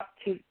set me up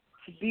to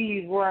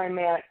be where I'm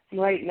at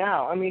right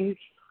now. I mean, He's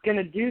going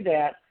to do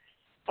that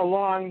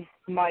along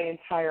my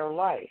entire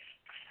life.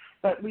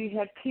 But we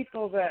had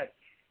people that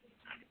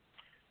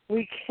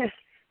we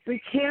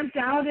camped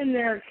out in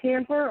their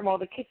camper. Well,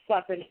 the kids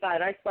slept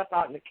inside. I slept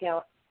out in the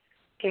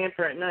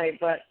camper at night.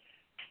 But,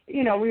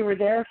 we were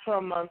there for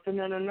a month. And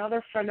then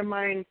another friend of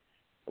mine,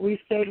 we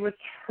stayed with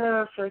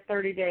her for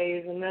 30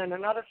 days. And then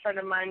another friend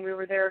of mine, we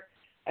were there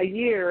a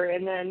year.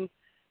 And then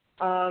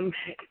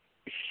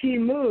she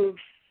moved.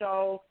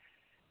 So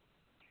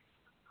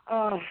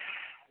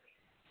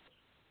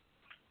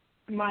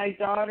my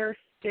daughter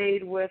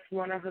stayed with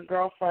one of her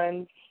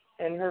girlfriends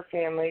and her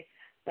family.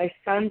 My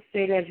son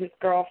stayed at his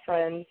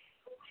girlfriend's.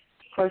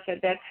 Of course,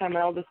 at that time,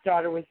 my oldest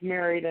daughter was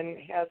married and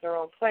has her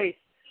own place.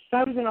 So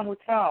I was in a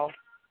hotel.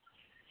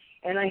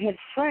 And I had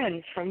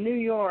friends from New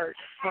York,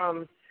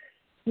 from,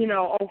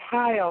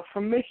 Ohio,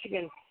 from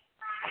Michigan,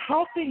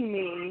 helping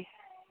me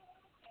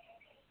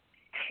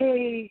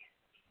pay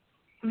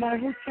my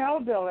hotel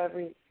bill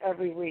every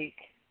week.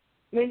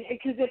 I mean,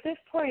 because at this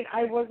point,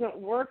 I wasn't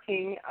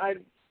working. I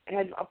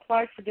had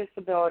applied for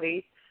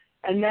disability,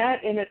 and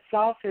that in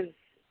itself is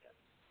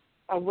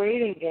a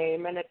waiting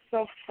game, and it's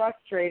so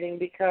frustrating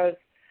because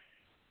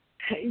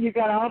you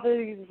got all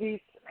these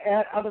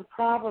other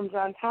problems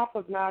on top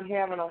of not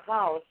having a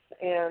house.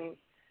 And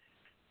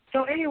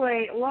so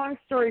anyway, long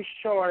story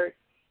short,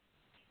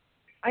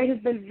 I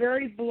have been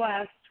very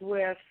blessed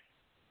with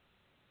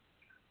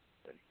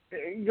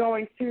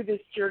going through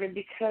this journey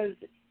because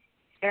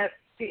at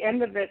the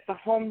end of it, the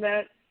home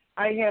that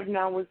I have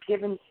now was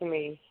given to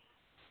me.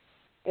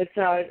 It's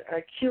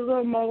a cute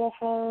little mobile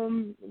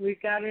home. We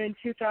got it in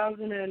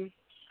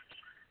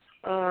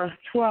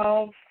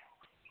 2012.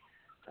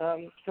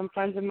 Some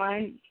friends of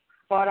mine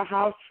bought a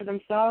house for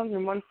themselves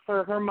and one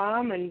for her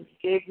mom and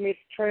gave me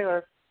the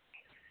trailer.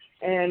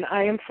 And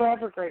I am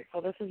forever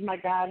grateful. This is my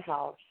God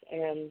house.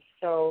 And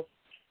so,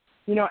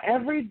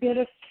 every bit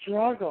of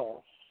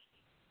struggle,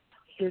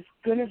 there's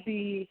going to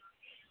be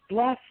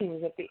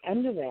blessings at the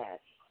end of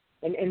that.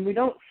 And we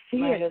don't see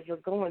it as we're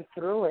going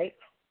through it.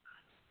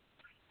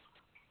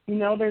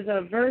 There's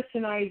a verse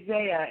in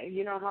Isaiah,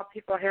 how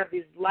people have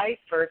these life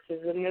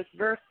verses, and this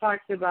verse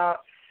talks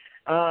about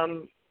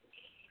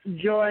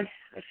joy.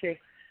 Let's see.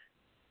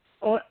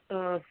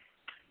 The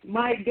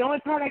only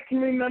part I can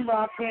remember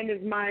offhand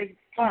is my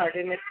part,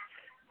 and it's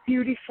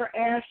beauty for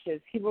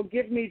ashes. He will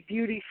give me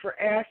beauty for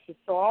ashes.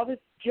 So all this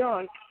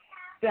junk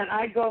that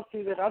I go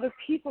through, that other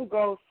people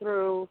go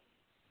through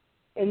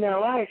in their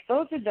life,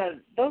 those are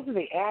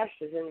the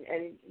ashes.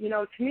 And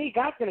to me,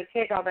 God's going to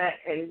take all that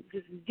and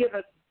just give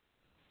us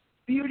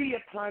beauty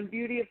upon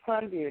beauty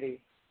upon beauty.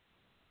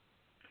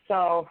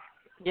 So,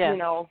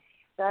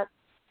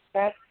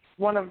 that's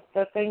one of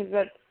the things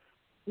that,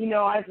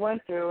 I've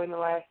went through in the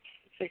last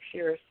 6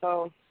 years.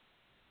 So,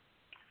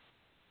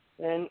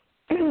 and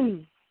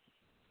I'm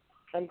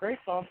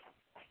grateful.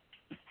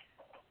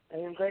 I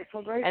am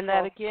grateful. And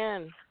that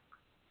again,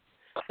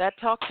 that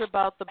talks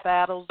about the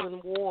battles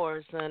and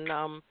wars, and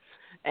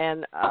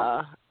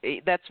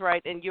that's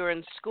right. And you're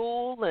in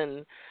school,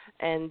 and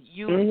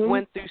you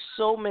went through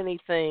so many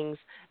things,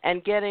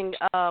 and getting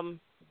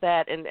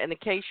that. And in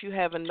case you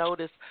haven't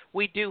noticed,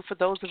 we do. For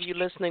those of you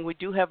listening, we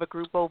do have a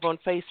group over on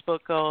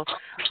Facebook called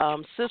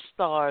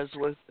Sistars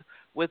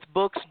with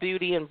Books,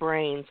 Beauty, and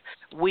Brains.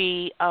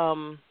 We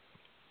are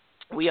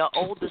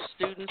older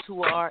students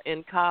who are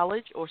in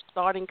college or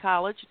starting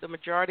college. The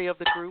majority of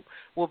the group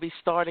will be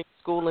starting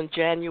school in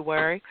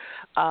January.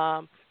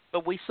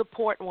 but we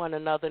support one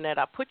another. And that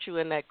I put you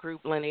in that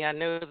group, Lenny. I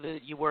know that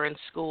you were in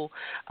school,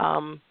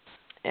 and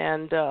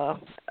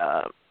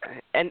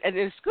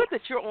it's good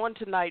that you're on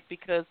tonight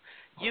because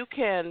you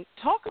can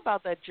talk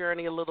about that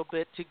journey a little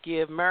bit to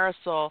give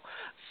Marisol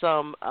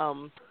some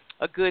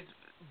a good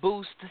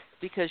boost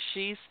because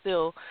she's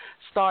still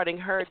starting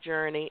her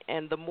journey,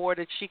 and the more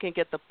that she can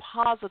get the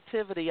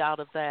positivity out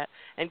of that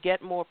and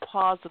get more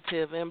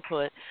positive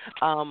input,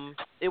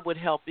 it would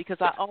help because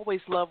I always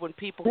love when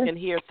people can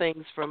hear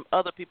things from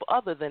other people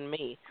other than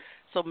me.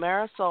 So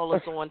Marisol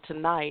is on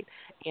tonight,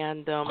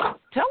 and tell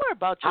her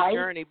about your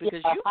journey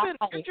because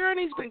your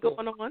journey's been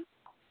going on.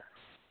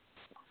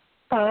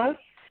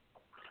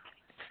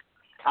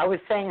 I was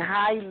saying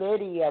hi,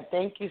 Lydia.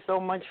 Thank you so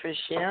much for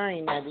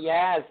sharing that.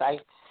 Yes,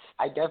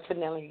 I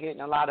definitely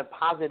getting a lot of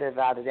positive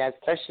out of that,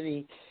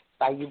 especially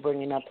by you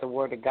bringing up the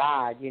Word of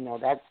God. You know,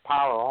 that's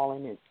power all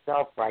in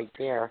itself right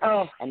there.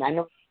 Oh. And I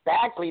know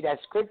exactly that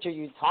scripture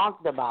you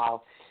talked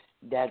about,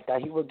 that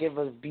He will give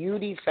us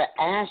beauty for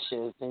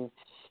ashes and,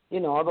 you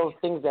know, all those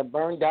things that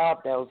burned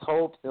up, those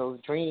hopes,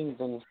 those dreams,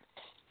 and,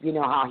 you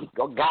know, how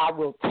God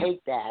will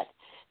take that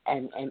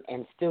and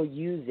still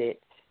use it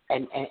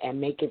and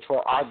make it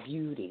for our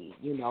beauty,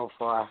 you know,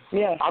 for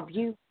our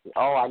beauty.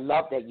 Oh, I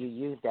love that you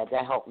used that.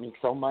 That helped me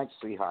so much,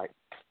 sweetheart.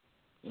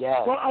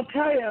 Yeah. Well, I'll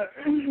tell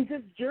you,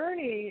 this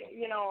journey,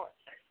 you know,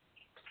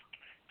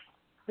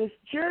 has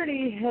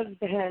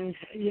been,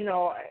 you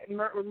know,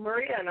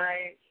 Maria and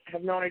I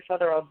have known each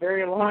other a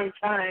very long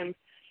time,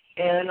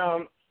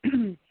 and,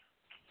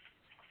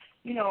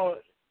 you know,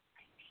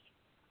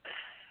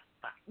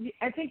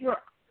 I think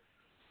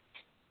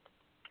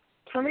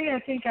for me, I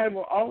think I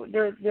will always,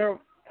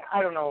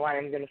 I don't know why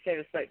I'm going to say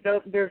this, but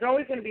there's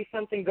always going to be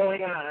something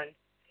going on.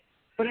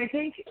 But I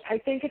think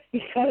it's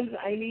because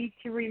I need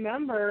to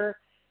remember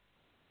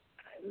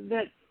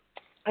that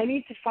I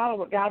need to follow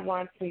what God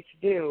wants me to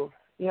do.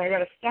 You know, I got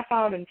to step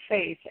out in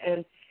faith.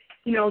 And,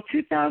 you know,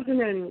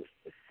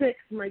 2006,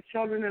 my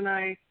children and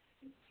I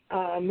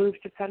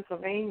moved to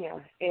Pennsylvania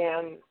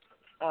and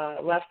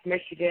left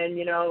Michigan,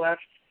 you know,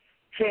 left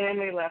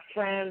family, left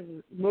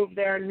friends, moved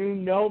there, knew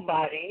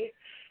nobody.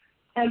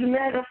 As a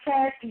matter of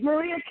fact,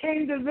 Maria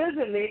came to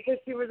visit me because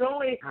she was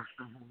only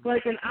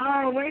like an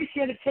hour away. She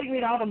had to take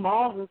me to all the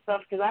malls and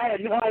stuff because I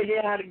had no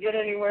idea how to get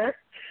anywhere.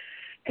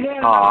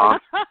 And,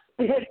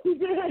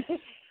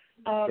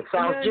 it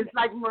sounds just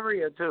like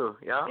Maria, too.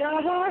 Yeah.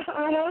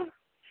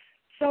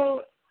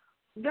 So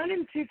then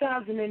in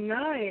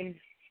 2009,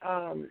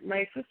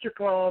 my sister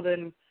called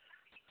and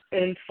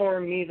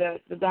informed me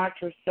that the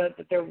doctor said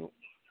that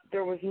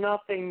there was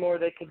nothing more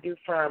they could do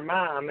for our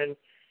mom. And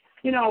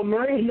you know,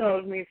 Maria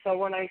knows me, so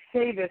when I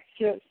say this,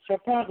 she'll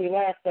probably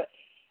laugh. But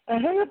I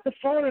hung up the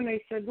phone and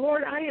I said,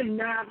 Lord, I am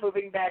not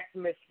moving back to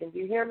Michigan. Do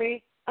you hear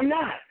me? I'm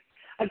not.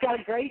 I've got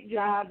a great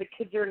job. The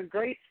kids are in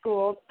great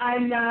schools.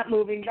 I'm not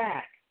moving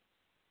back.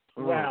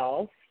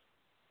 Well,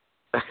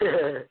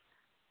 30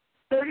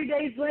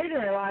 days later,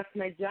 I lost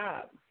my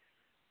job.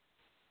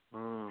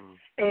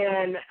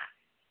 And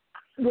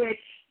which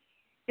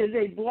is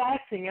a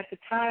blessing. At the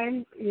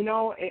time, you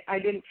know, I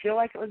didn't feel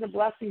like it was a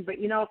blessing, but,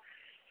 you know,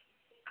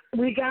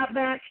 we got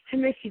back to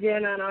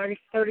Michigan on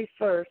August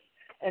 31st,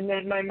 and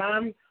then my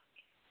mom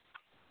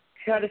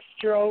had a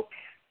stroke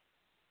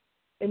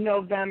in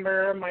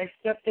November. My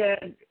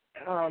stepdad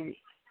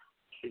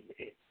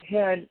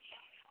had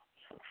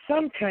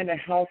some kind of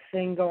health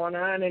thing going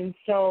on, and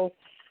so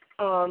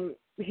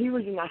he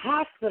was in the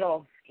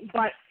hospital.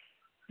 But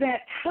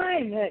that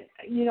time that,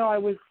 you know,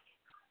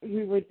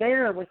 we were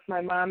there with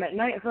my mom at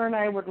night, her and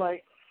I would,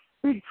 like,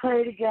 we'd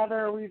pray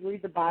together, we'd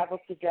read the Bible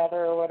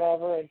together or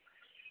whatever, and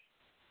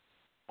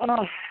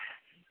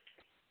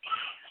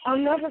I'll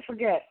never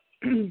forget,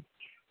 you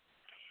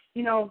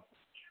know,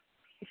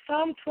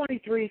 Psalm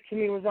 23 to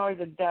me was always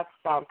a death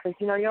psalm because,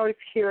 you know, you always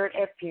hear it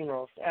at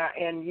funerals.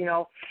 And, you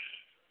know,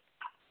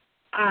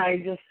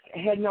 I just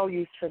had no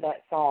use for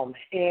that psalm.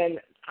 And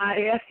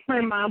I asked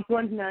my mom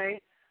one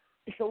night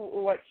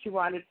what she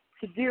wanted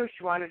to do.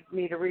 She wanted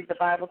me to read the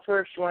Bible to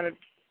her. She wanted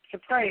to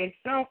pray. And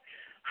so,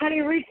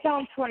 honey, read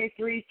Psalm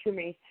 23 to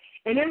me.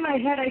 And in my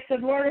head I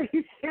said, Lord, are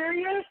you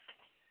serious?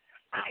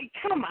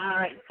 Come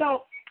on.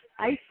 So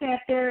I sat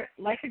there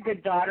like a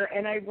good daughter,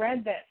 and I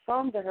read that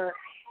psalm to her.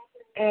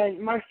 And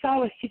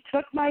Marcella, she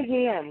took my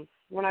hand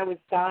when I was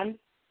done,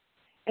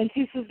 and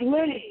she says,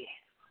 Liddy,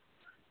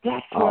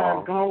 that's where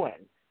I'm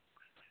going.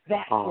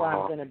 That's where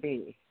I'm going to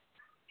be.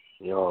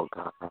 Oh,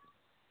 God.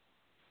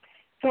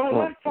 So it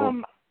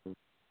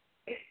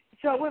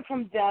went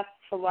from death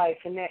to life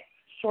in that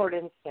short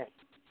instant.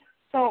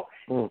 So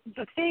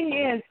the thing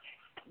is,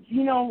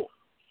 you know,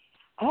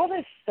 all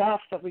this stuff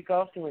that we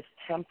go through is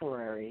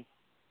temporary.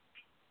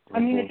 I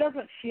mean, it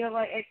doesn't feel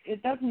like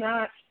it does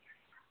not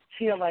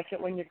feel like it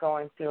when you're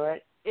going through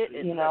it.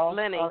 You know,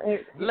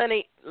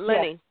 Lenny,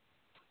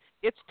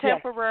 It's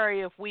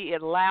temporary if we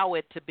allow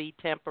it to be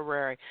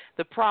temporary.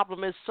 The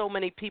problem is so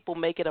many people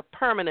make it a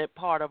permanent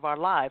part of our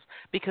lives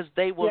because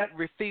they will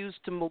refuse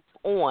to move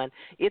on.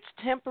 It's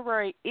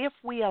temporary if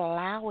we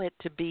allow it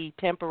to be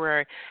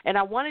temporary. And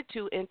I wanted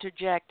to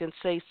interject and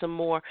say some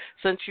more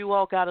since you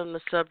all got on the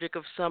subject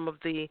of some of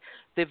the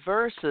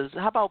verses.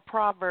 How about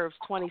Proverbs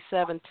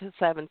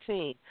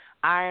 27:17?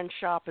 Iron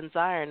sharpens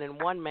iron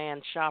and one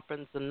man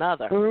sharpens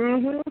another.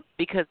 Mm-hmm.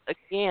 Because,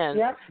 again,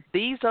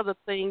 these are the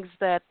things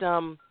that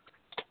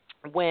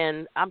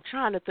when I'm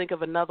trying to think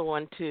of another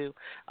one, too.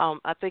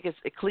 I think it's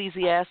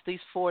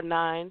Ecclesiastes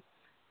 4:9.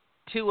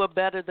 Two are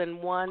better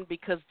than one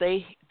because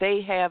they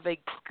have a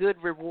good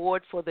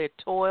reward for their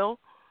toil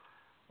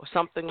or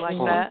something like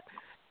that.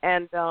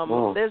 And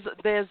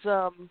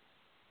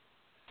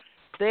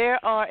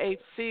there are a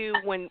few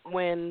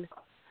when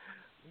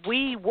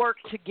we work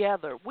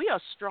together, we are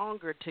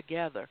stronger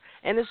together.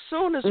 And as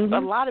soon as a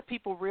lot of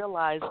people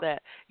realize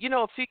that,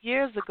 a few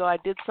years ago I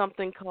did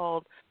something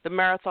called the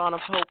Marathon of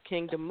Hope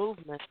Kingdom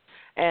Movement.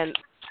 And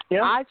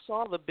I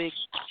saw the big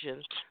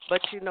vision,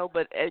 but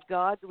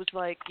God was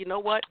like, you know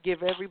what,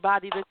 give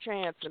everybody the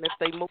chance. And if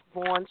they move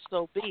on,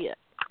 so be it.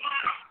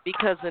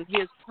 Because in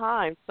His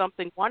time,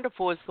 something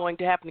wonderful is going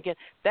to happen again.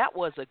 That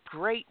was a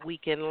great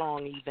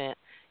weekend-long event.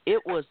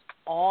 It was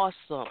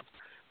awesome.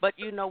 But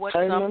you know what?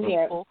 Some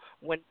people,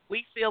 when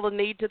we feel the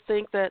need to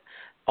think that,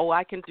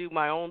 I can do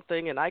my own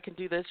thing and I can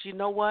do this, you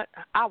know what?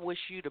 I wish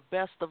you the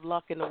best of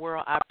luck in the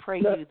world. I pray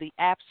you the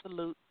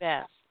absolute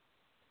best.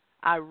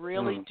 I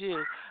really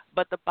do.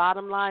 But the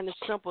bottom line is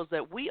simple, is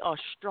that we are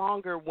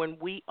stronger when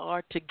we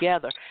are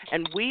together.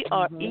 And we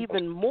are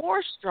even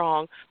more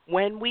strong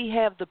when we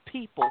have the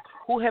people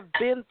who have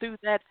been through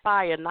that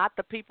fire, not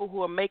the people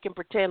who are making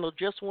pretend or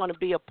just want to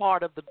be a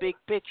part of the big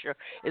picture,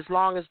 as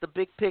long as the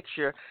big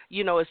picture,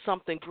 is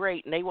something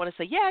great. And they want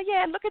to say, yeah,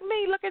 look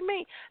at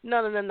me.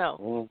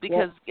 No.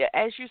 Because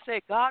as you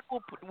said, God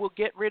will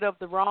get rid of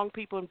the wrong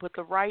people and put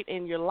the right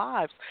in your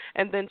lives.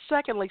 And then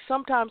secondly,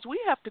 sometimes we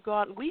have to go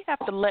out and we have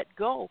to let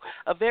go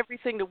of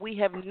everything that we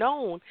have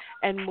known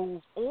and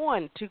move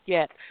on to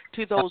get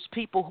to those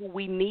people who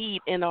we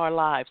need in our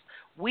lives.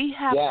 We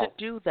have to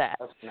do that.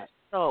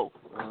 So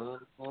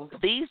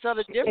these are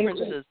the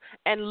differences.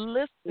 And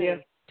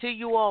listening to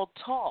you all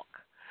talk,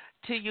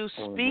 to you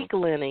speak,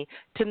 Lenny,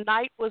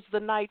 tonight was the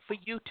night for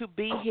you to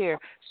be here.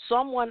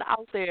 Someone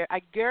out there,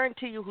 I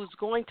guarantee you, who's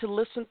going to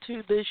listen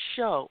to this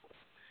show,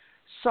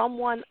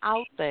 someone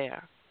out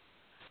there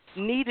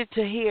needed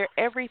to hear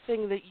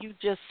everything that you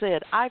just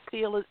said. I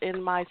feel it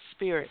in my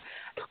spirit.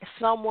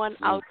 Someone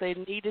out there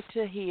needed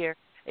to hear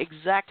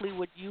exactly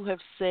what you have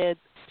said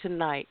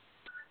tonight.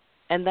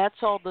 And that's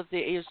all that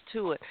there is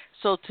to it.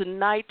 So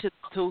tonight,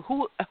 to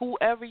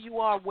whoever you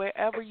are,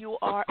 wherever you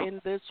are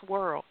in this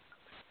world,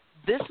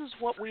 this is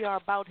what we are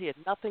about here.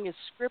 Nothing is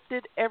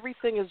scripted.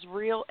 Everything is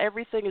real.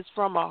 Everything is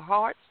from our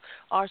hearts,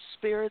 our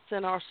spirits,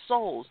 and our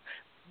souls.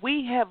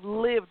 We have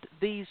lived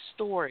these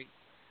stories.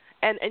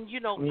 And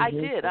I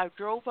did. I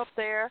drove up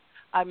there.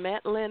 I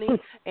met Lenny,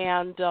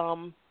 and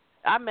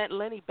I met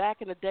Lenny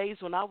back in the days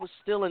when I was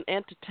still in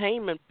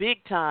entertainment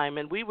big time,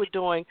 and we were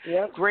doing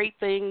great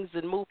things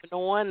and moving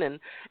on.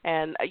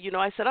 And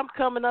I said, I'm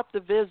coming up to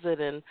visit.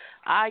 And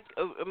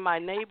my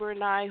neighbor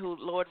and I, who,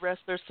 Lord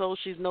rest her soul,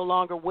 she's no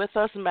longer with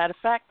us. As a matter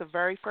of fact, the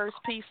very first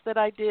piece that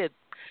I did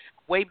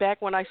way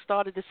back when I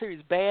started the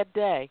series, Bad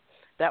Day,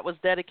 that was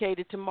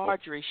dedicated to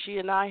Marjorie. She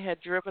and I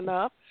had driven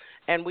up,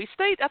 and we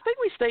stayed. I think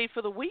we stayed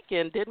for the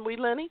weekend, didn't we,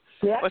 Lenny?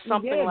 Yeah, or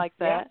something like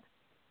that.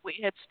 We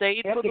had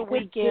stayed for the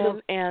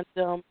weekend, and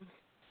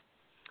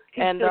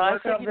I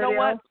said, you know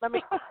what? Let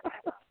me.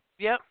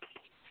 Yep.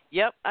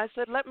 I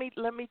said, let me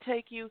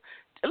take you.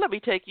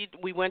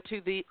 We went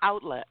to the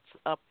outlets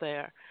up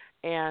there,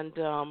 and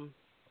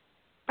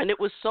it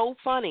was so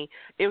funny.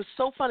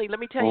 Let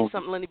me tell you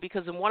something, Lenny,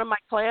 because in one of my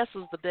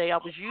classes today, I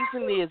was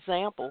using the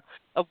example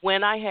of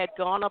when I had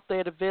gone up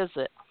there to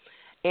visit,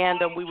 and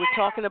we were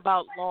talking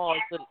about laws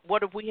and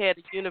what if we had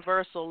a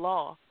universal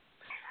law,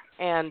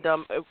 and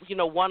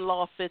one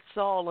law fits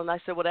all. And I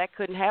said, well, that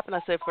couldn't happen. I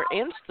said, for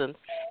instance,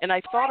 and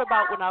I thought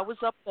about when I was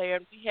up there,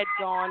 and we had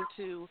gone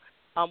to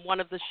one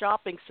of the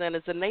shopping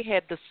centers, and they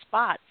had the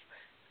spots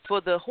for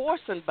the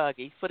horse and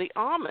buggy, for the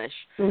Amish.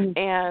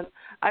 And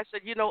I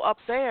said, up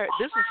there,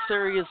 this is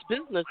serious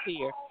business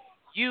here.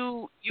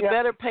 You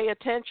better pay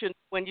attention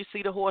when you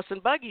see the horse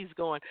and buggies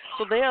going.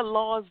 So there are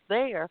laws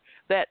there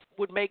that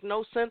would make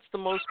no sense to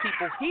most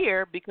people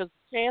here, because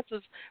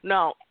chances,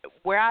 now,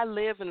 where I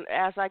live and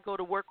as I go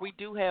to work, we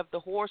do have the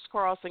horse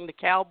crossing, the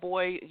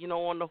cowboy,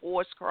 on the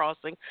horse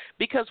crossing,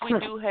 because we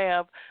do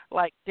have,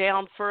 like,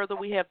 down further,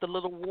 we have the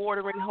little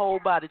watering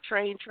hole by the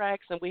train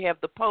tracks, and we have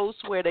the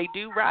posts where they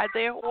do ride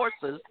their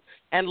horses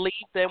and leave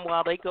them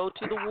while they go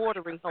to the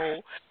watering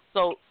hole.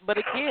 So, but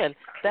again,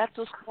 that's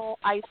a small,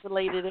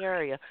 isolated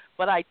area.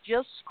 But I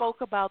just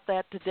spoke about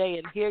that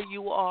today, and here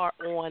you are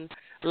on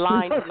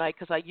line tonight,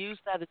 because I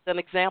used that as an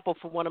example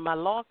for one of my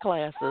law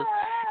classes.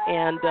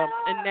 and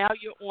now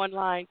you're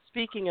online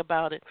speaking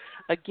about it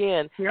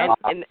again. Yep.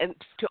 And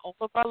to all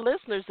of our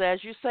listeners,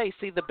 as you say,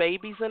 see the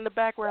babies in the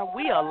background.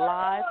 We are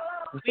live.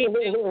 We do.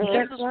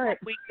 This is what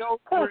we go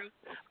through,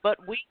 but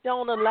we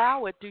don't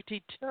allow it to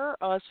deter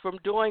us from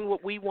doing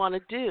what we want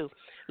to do.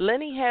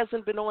 Lenny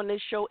hasn't been on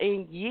this show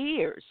in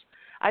years.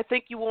 I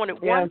think you on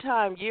it one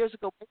time years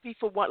ago, maybe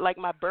for one, like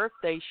my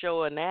birthday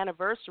show, an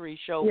anniversary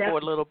show for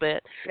a little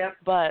bit. Yep.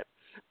 But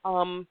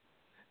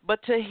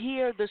to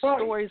hear the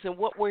stories and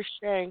what we're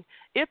sharing,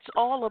 it's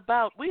all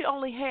about, we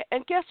only have,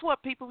 and guess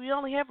what, people, we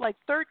only have like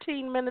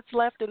 13 minutes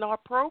left in our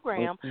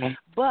program,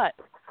 but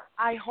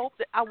I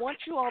want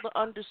you all to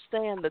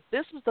understand that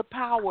this is the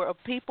power of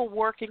people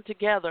working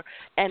together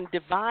and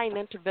divine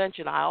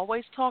intervention. I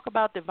always talk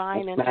about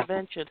divine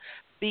intervention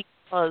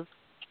because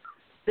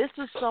this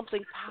is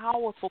something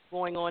powerful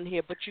going on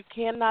here, but you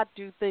cannot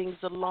do things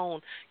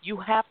alone. You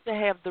have to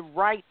have the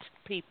right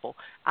people.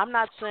 I'm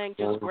not saying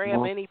just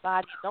grab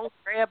anybody. Don't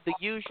grab the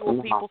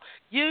usual people.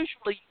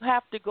 Usually you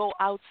have to go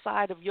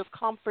outside of your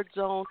comfort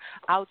zone,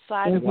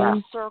 outside of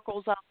your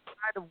circles,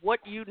 outside of what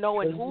you know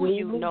and who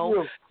you know,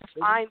 to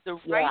find the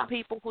right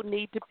people who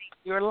need to be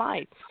in your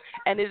life.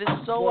 And it is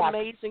so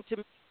amazing to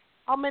me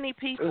how many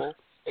people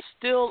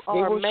still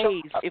are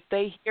amazed if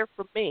they hear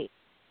from me.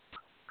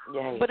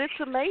 But it's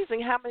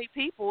amazing how many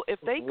people, if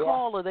they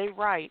call or they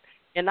write,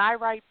 and I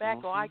write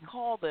back or I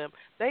call them,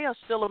 they are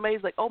still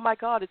amazed, like, oh, my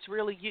God, it's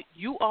really you.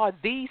 You are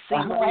the C.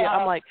 Maria.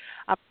 I'm like,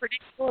 I'm pretty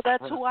sure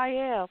that's who I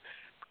am.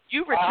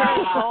 You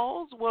return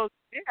calls? Well,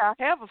 yeah,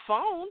 I have a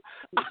phone.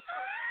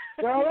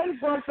 Well,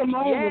 it broke the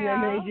mold when they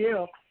made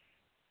you.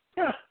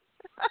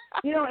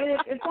 You know,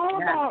 it's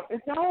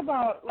all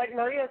about, like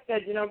Maria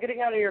said, you know, getting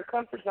out of your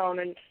comfort zone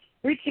and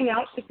reaching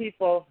out to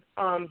people.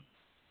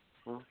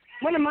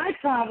 One of my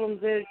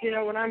problems is, you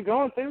know, when I'm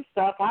going through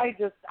stuff, I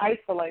just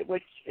isolate,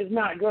 which is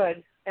not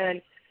good.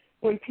 And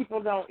when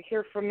people don't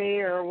hear from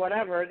me or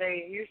whatever,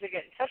 they usually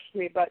get in touch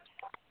with me. But,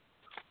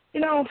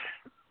 you know,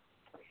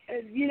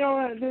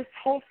 this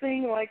whole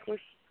thing, like with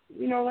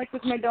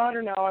my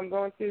daughter now, I'm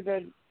going through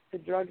the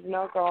drugs and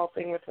alcohol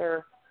thing with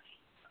her.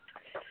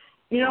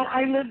 You know,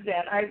 I lived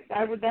that.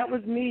 That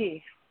was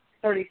me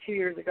 32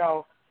 years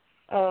ago.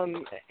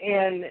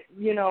 And,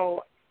 you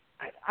know,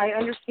 I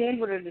understand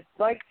what it is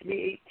like to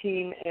be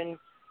 18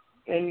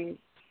 and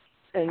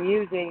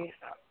using.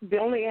 The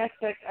only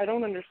aspect I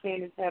don't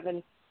understand is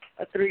having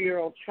a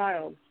 3-year-old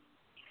child,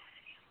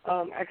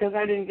 because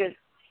I didn't get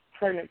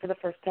pregnant for the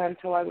first time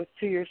until I was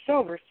 2 years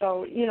sober.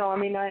 So, you know, I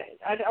mean, I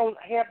don't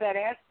have that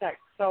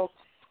aspect. So,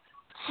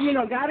 you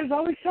know, God is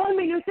always showing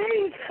me new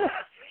things.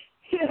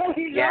 You know,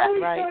 He's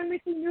always showing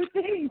me some new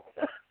things.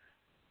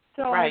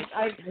 So I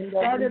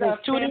started a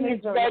student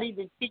is ready,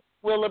 the teacher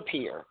will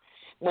appear.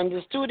 When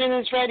the student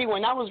is ready,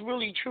 when I was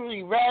really,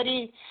 truly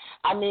ready,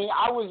 I mean,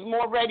 I was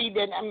more ready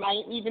than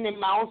even in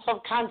my own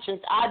subconscious,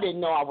 I didn't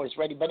know I was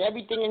ready, but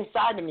everything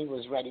inside of me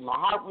was ready. My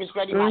heart was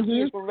ready, my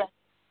ears were ready,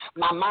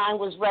 my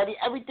mind was ready.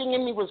 Everything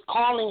in me was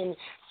calling and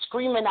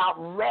screaming out,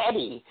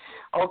 ready,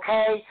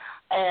 okay?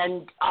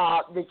 And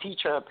the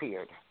teacher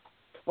appeared.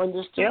 When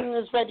the student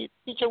is ready,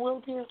 the teacher will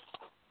appear.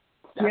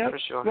 That's for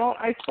sure. Well,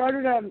 I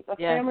started a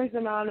Families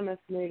Anonymous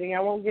meeting.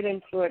 I won't get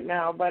into it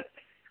now, but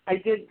I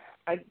did.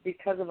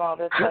 Because of all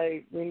this,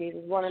 we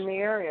needed one in the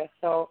area.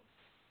 So,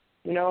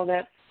 you know,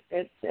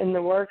 it's in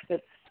the works.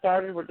 It's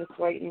started. We're just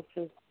waiting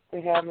to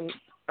have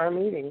our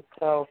meeting.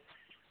 So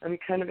I'm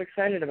kind of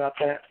excited about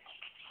that.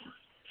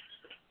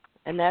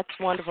 And that's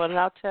wonderful. And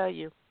I'll tell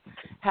you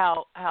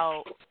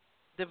how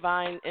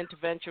divine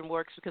intervention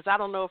works, because I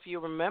don't know if you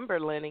remember,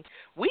 Lenny,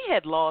 we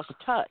had lost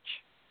touch.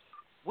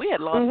 We had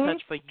lost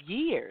touch for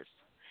years.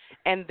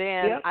 And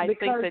then I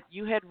think that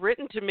you had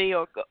written to me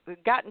or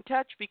got in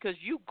touch because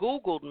you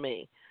Googled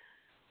me.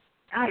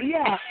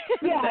 Yeah.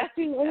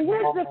 See, and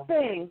here's the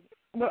thing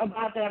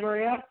about that,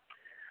 Maria.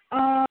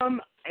 That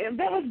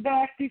was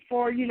back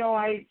before, you know,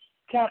 I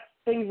kept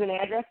things in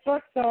address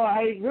books, so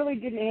I really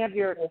didn't have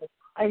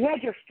I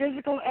had your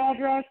physical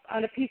address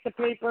on a piece of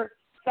paper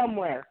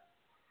somewhere.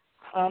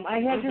 I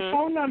had your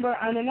phone number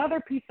on another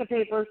piece of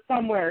paper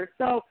somewhere.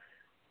 So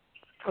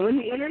when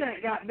the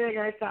internet got big,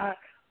 I thought,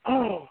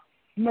 oh,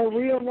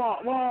 Maria Wall.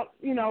 Well,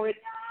 you know, it's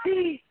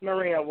the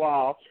Maria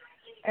Wall.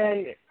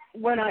 And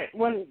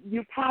when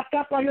you popped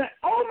up, I went,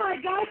 oh my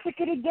gosh, I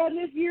could have done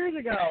this years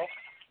ago.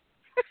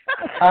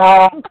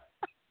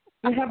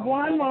 You have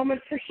one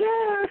moment for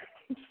sure.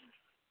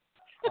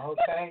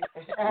 Okay.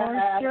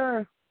 For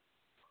sure.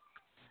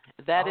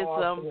 That is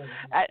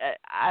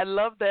I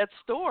love that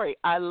story.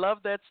 I love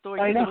that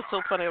story. It was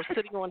so funny. I was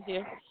sitting on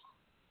here.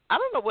 I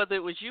don't know whether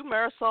it was you,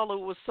 Marisol, or it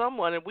was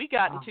someone, and we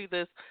got into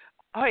this.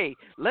 hey,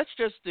 let's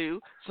just do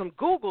some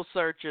Google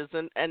searches.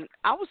 And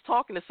I was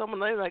talking to someone,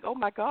 they were like, oh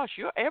my gosh,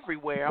 you're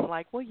everywhere. I'm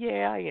like, well,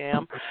 yeah, I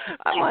am.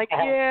 I'm like,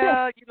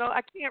 yeah,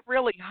 I can't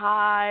really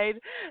hide.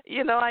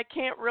 I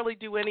can't really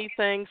do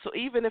anything. So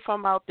even if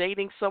I'm out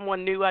dating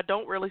someone new, I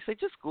don't really say,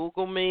 just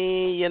Google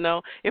me. If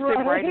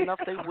they're bright enough,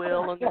 they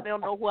will, and then they'll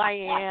know who I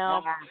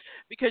am.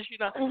 Because,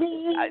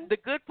 the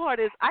good part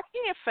is I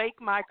can't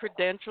fake my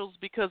credentials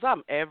because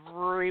I'm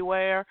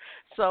everywhere.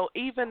 So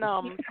even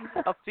a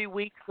few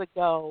weeks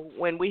ago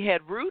when we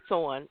had Ruth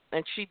on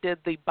and she did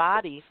the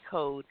body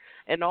code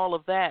and all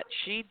of that,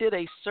 she did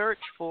a search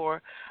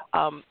for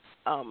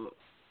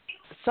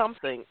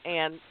something,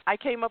 and I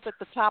came up at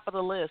the top of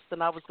the list,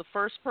 and I was the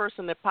first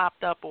person that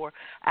popped up, or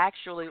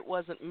actually it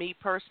wasn't me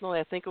personally.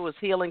 I think it was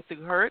Healing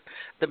Through Hurt,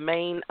 the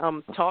main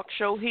talk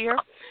show here,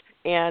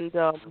 and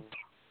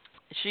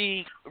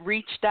she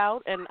reached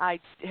out, and I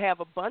have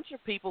a bunch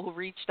of people who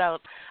reached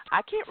out.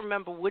 I can't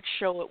remember which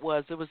show it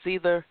was. It was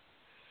either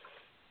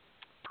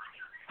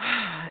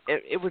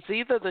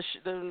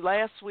the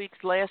last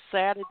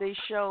Saturday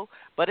show,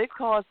 but it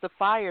caused a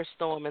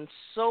firestorm, and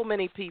so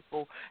many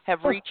people have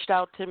reached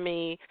out to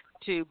me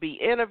to be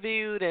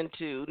interviewed and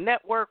to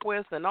network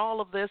with and all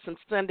of this and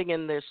sending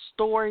in their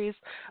stories.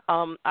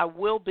 I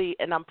will be,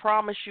 and I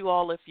promise you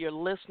all, if you're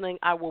listening,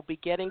 I will be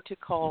getting to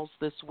calls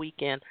this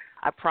weekend.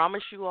 I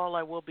promise you all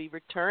I will be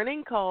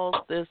returning calls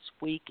this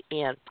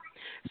weekend.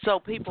 So,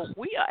 people,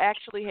 we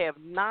actually have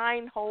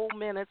 9 whole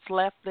minutes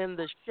left in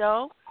the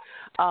show.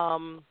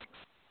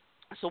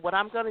 So what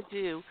I'm going to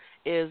do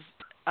is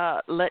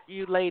let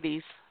you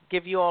ladies,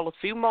 give you all a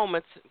few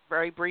moments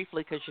very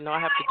briefly because, I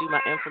have to do my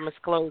infamous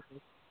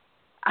closing.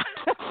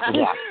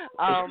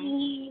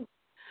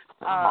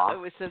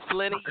 Since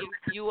Lenny,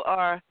 you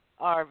are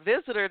our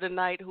visitor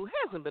tonight who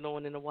hasn't been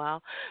on in a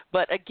while.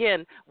 But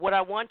again, what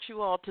I want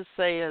you all to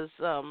say is,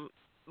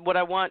 what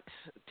I want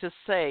to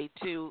say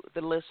to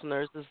the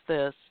listeners is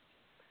this.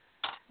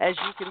 As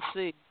you can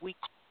see, we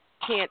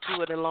can't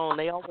do it alone.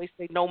 They always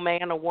say no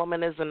man or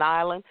woman is an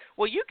island.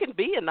 Well, you can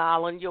be an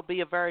island. You'll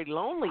be a very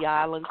lonely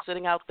island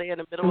sitting out there in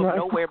the middle of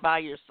nowhere by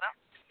yourself.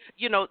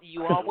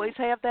 You always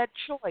have that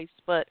choice,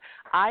 but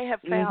I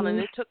have found, and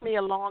it took me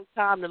a long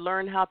time to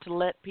learn how to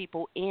let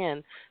people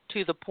in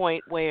to the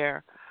point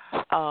where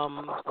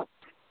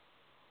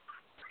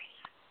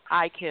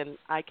I can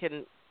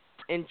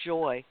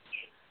enjoy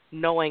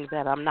knowing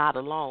that I'm not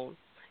alone.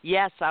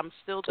 Yes, I'm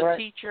still the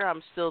teacher,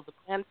 I'm still the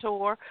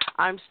mentor,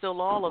 I'm still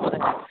all of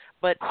that,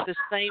 but the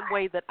same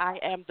way that I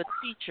am the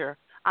teacher,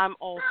 I'm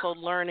also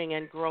learning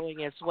and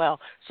growing as well.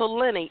 So,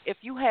 Lenny, if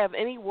you have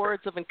any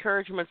words of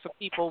encouragement for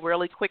people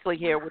really quickly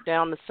here, we're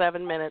down to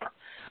 7 minutes,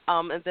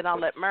 and then I'll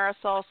let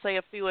Marisol say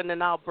a few, and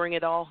then I'll bring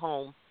it all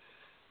home.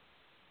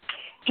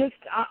 Just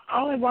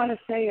all I want to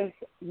say is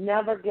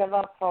never give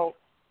up hope.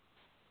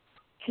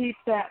 Keep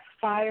that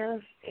fire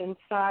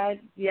inside.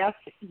 Yes,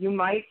 you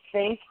might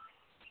think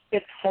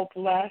it's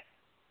hopeless,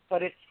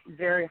 but it's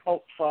very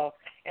hopeful,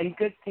 and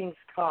good things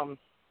come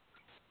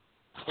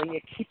when you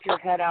keep your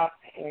head up.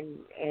 And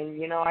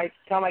I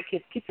tell my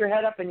kids, keep your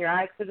head up and your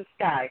eyes to the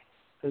sky,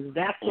 because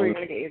that's where you're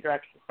going to get your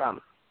direction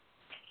from.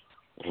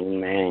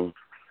 Amen.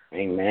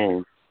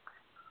 Amen.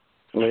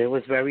 Well, it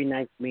was very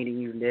nice meeting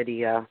you,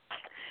 Lydia.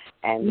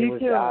 And you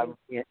too.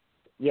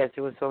 Yes,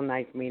 it was so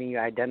nice meeting you.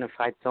 I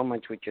identified so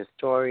much with your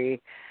story,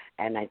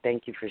 and I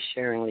thank you for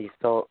sharing it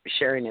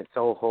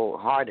so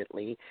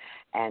wholeheartedly.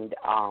 And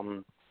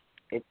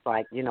it's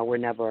like, we're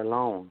never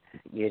alone.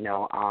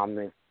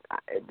 If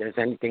there's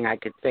anything I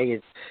could say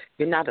is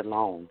you're not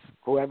alone.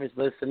 Whoever's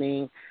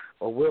listening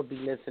or will be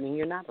listening,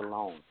 you're not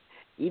alone.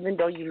 Even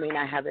though you may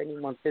not have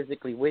anyone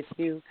physically with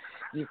you,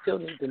 you still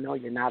need to know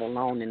you're not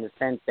alone in the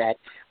sense that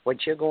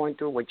what you're going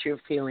through, what you're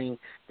feeling,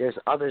 there's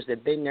others that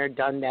have been there,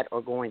 done that,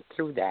 or going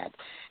through that.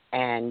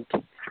 And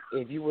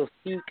if you will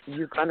seek,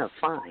 you're going to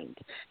find.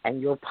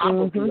 And you'll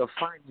probably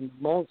find in the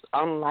most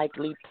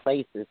unlikely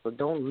places. So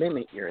don't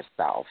limit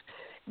yourself.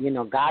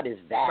 God is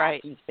vast.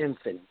 Right. He's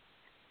infinite.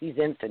 He's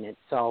infinite.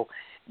 So,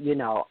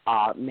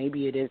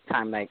 maybe it is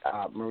time, like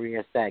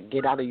Maria said,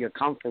 get out of your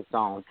comfort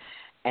zone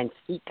and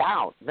seek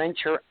out,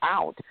 venture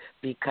out,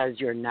 because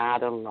you're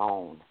not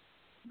alone.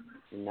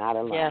 You're not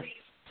alone. Yes.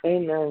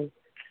 Amen.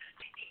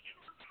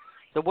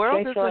 The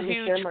world is a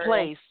huge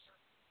place.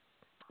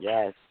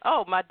 Yes.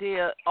 Oh, my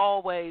dear,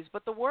 always.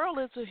 But the world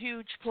is a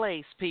huge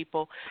place,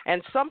 people.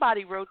 And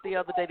somebody wrote the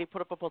other day, they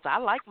put up a post, I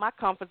like my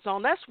comfort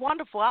zone. That's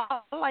wonderful.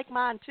 I like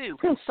mine, too,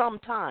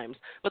 sometimes.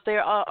 But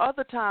there are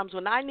other times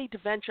when I need to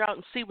venture out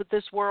and see what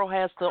this world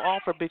has to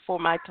offer before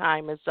my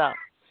time is up.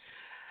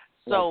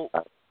 So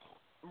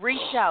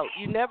reach out.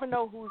 You never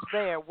know who's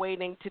there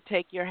waiting to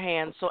take your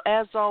hand. So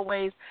as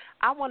always,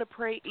 I want to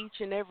pray each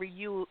and every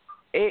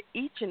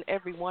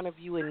one of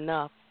you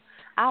enough.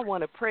 I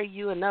want to pray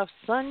you enough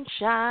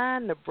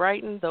sunshine to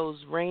brighten those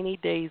rainy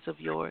days of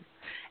yours.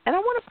 And I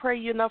want to pray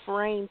you enough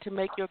rain to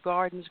make your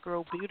gardens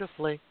grow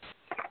beautifully.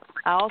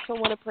 I also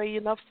want to pray you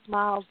enough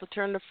smiles to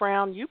turn the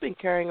frown you've been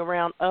carrying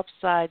around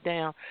upside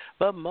down.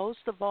 But most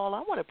of all, I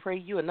want to pray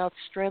you enough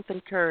strength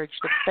and courage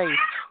to face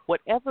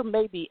whatever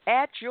may be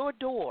at your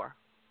door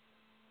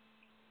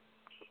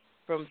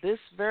from this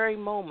very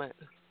moment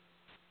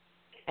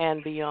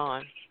and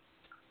beyond.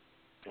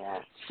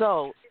 Yes.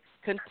 So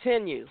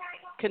continue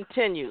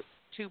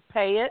to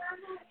pay it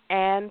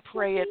and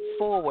pray it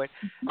forward.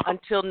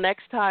 Until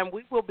next time,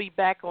 we will be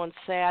back on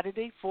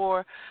Saturday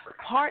for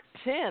part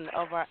 10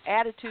 of our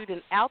Attitude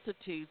and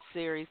Altitude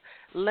series.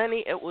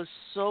 Lenny, it was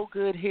so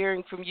good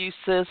hearing from you,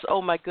 sis.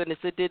 Oh, my goodness,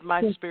 it did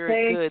my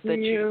spirit good that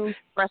you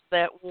pressed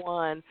that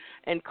one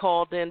and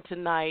called in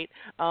tonight.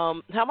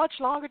 How much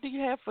longer do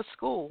you have for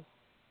school?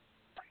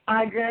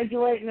 I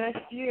graduate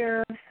next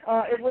year.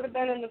 It would have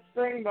been in the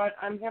spring, but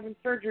I'm having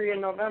surgery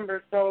in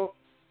November, so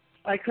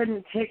I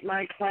couldn't take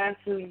my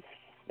classes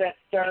that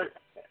start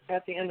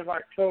at the end of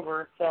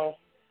October. So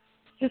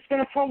just going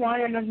to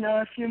prolong it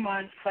another few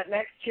months, but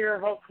next year,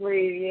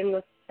 hopefully in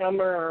the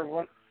summer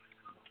or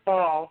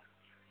fall,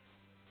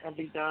 I'll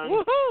be done.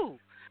 Woohoo!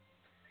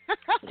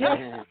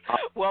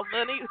 Well,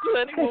 Lenny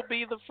will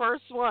be the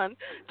first one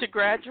to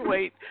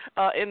graduate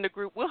in the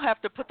group. We'll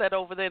have to put that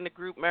over there in the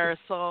group,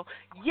 Marisol.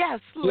 Yes,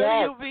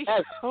 Lenny will be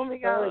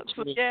coming out.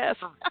 Yes.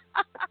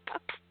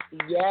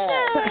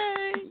 Yes.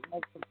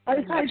 I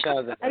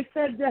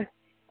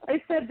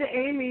said to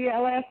Amy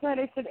last night,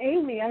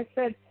 Amy,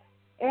 after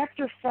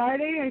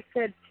Friday, I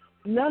said,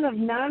 none of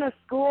Nana's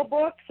school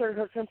books or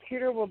her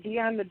computer will be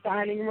on the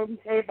dining room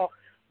table.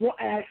 We'll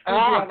actually be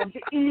able to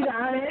eat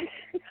on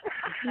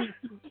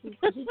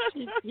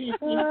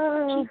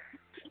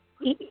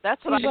it.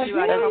 That's what I do.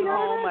 I come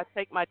home, I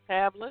take my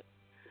tablet,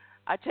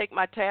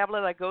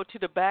 I go to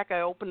the back,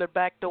 I open the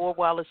back door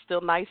while it's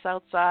still nice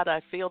outside.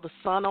 I feel the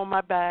sun on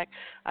my back.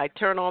 I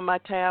turn on my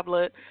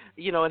tablet.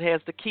 You know, it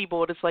has the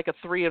keyboard. It's like a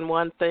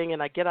 3-in-1 thing,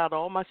 and I get out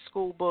all my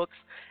school books,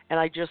 and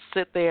I just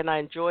sit there, and I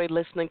enjoy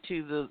listening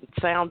to the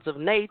sounds of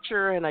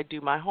nature, and I do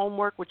my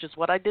homework, which is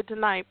what I did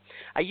tonight.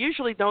 I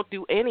usually don't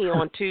do any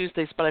on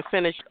Tuesdays, but I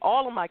finished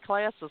all of my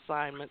class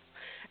assignments.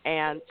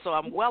 And so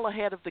I'm well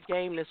ahead of the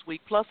game this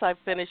week. Plus, I've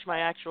finished my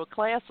actual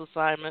class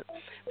assignment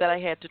that I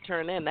had to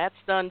turn in. That's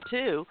done,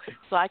 too.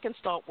 So I can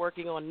start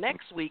working on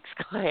next week's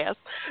class.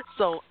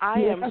 So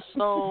I am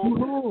so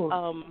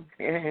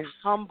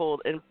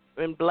humbled and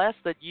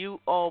blessed that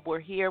you all were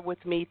here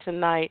with me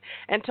tonight.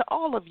 And to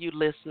all of you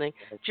listening,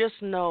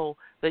 just know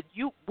that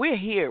we're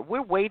here.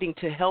 We're waiting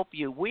to help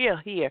you. We're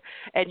here.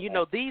 And, you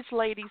know, these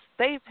ladies,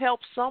 they've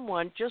helped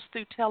someone just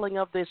through telling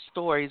of their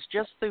stories,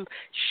 just through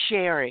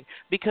sharing,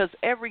 because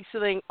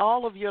everything,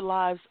 all of your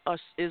lives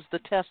is the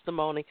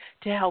testimony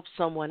to help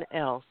someone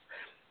else.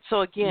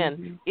 So,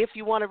 again, if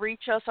you want to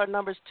reach us, our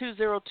number is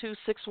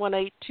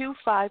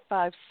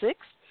 202-618-2556.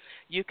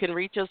 You can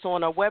reach us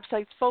on our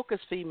website,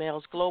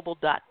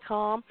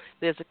 focusfemalesglobal.com.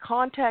 There's a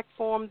contact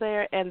form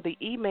there, and the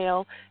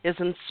email is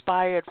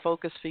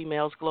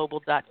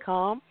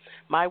inspiredfocusfemalesglobal.com.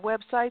 My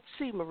website,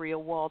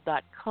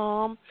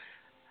 cmariawall.com.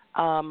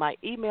 My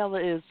email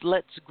is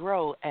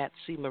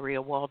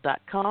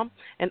letsgrow@cmariawall.com.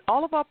 And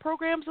all of our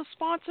programs are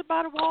sponsored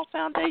by the Wall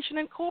Foundation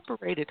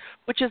Incorporated,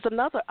 which is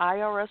another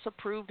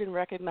IRS-approved and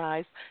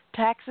recognized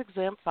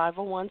tax-exempt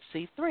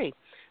 501c3.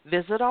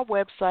 Visit our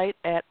website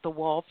at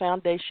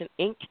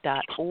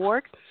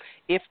thewallfoundationinc.org.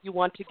 If you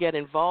want to get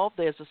involved,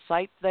 there's a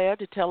site there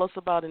to tell us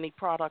about any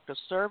product or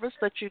service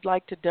that you'd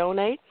like to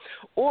donate.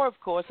 Or, of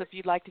course, if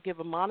you'd like to give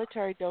a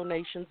monetary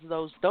donations,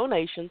 those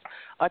donations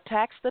are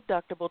tax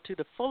deductible to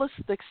the fullest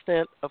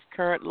extent of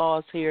current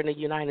laws here in the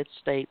United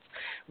States.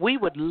 We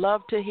would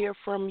love to hear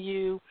from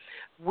you.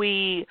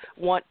 We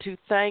want to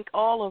thank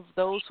all of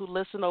those who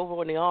listen over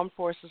on the Armed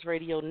Forces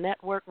Radio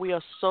Network. We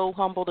are so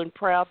humbled and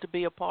proud to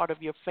be a part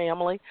of your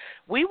family.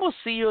 We will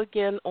see you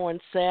again on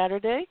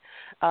Saturday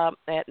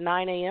at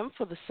 9 a.m.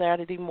 for the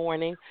Saturday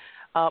morning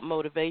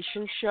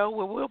motivation show,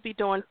 where we'll be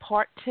doing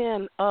part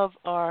 10 of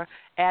our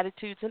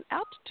Attitudes and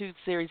Altitude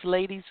series.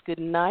 Ladies, good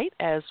night.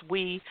 As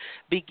we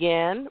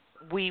begin,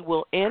 we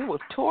will end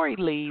with Tori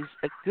Lee's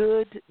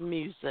Good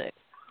Music.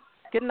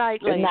 Good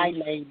night, ladies. Good night,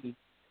 ladies.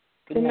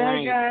 Good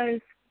night, guys.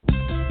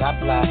 God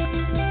bless.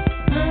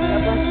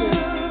 God bless you.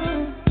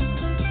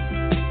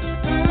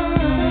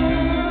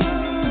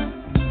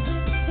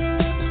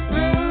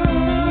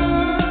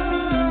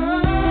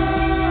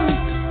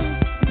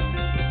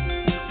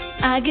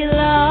 I get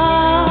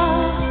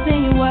lost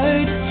in your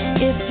words.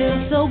 It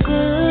feels so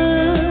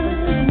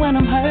good when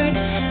I'm hurt.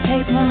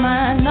 Takes my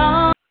mind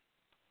off.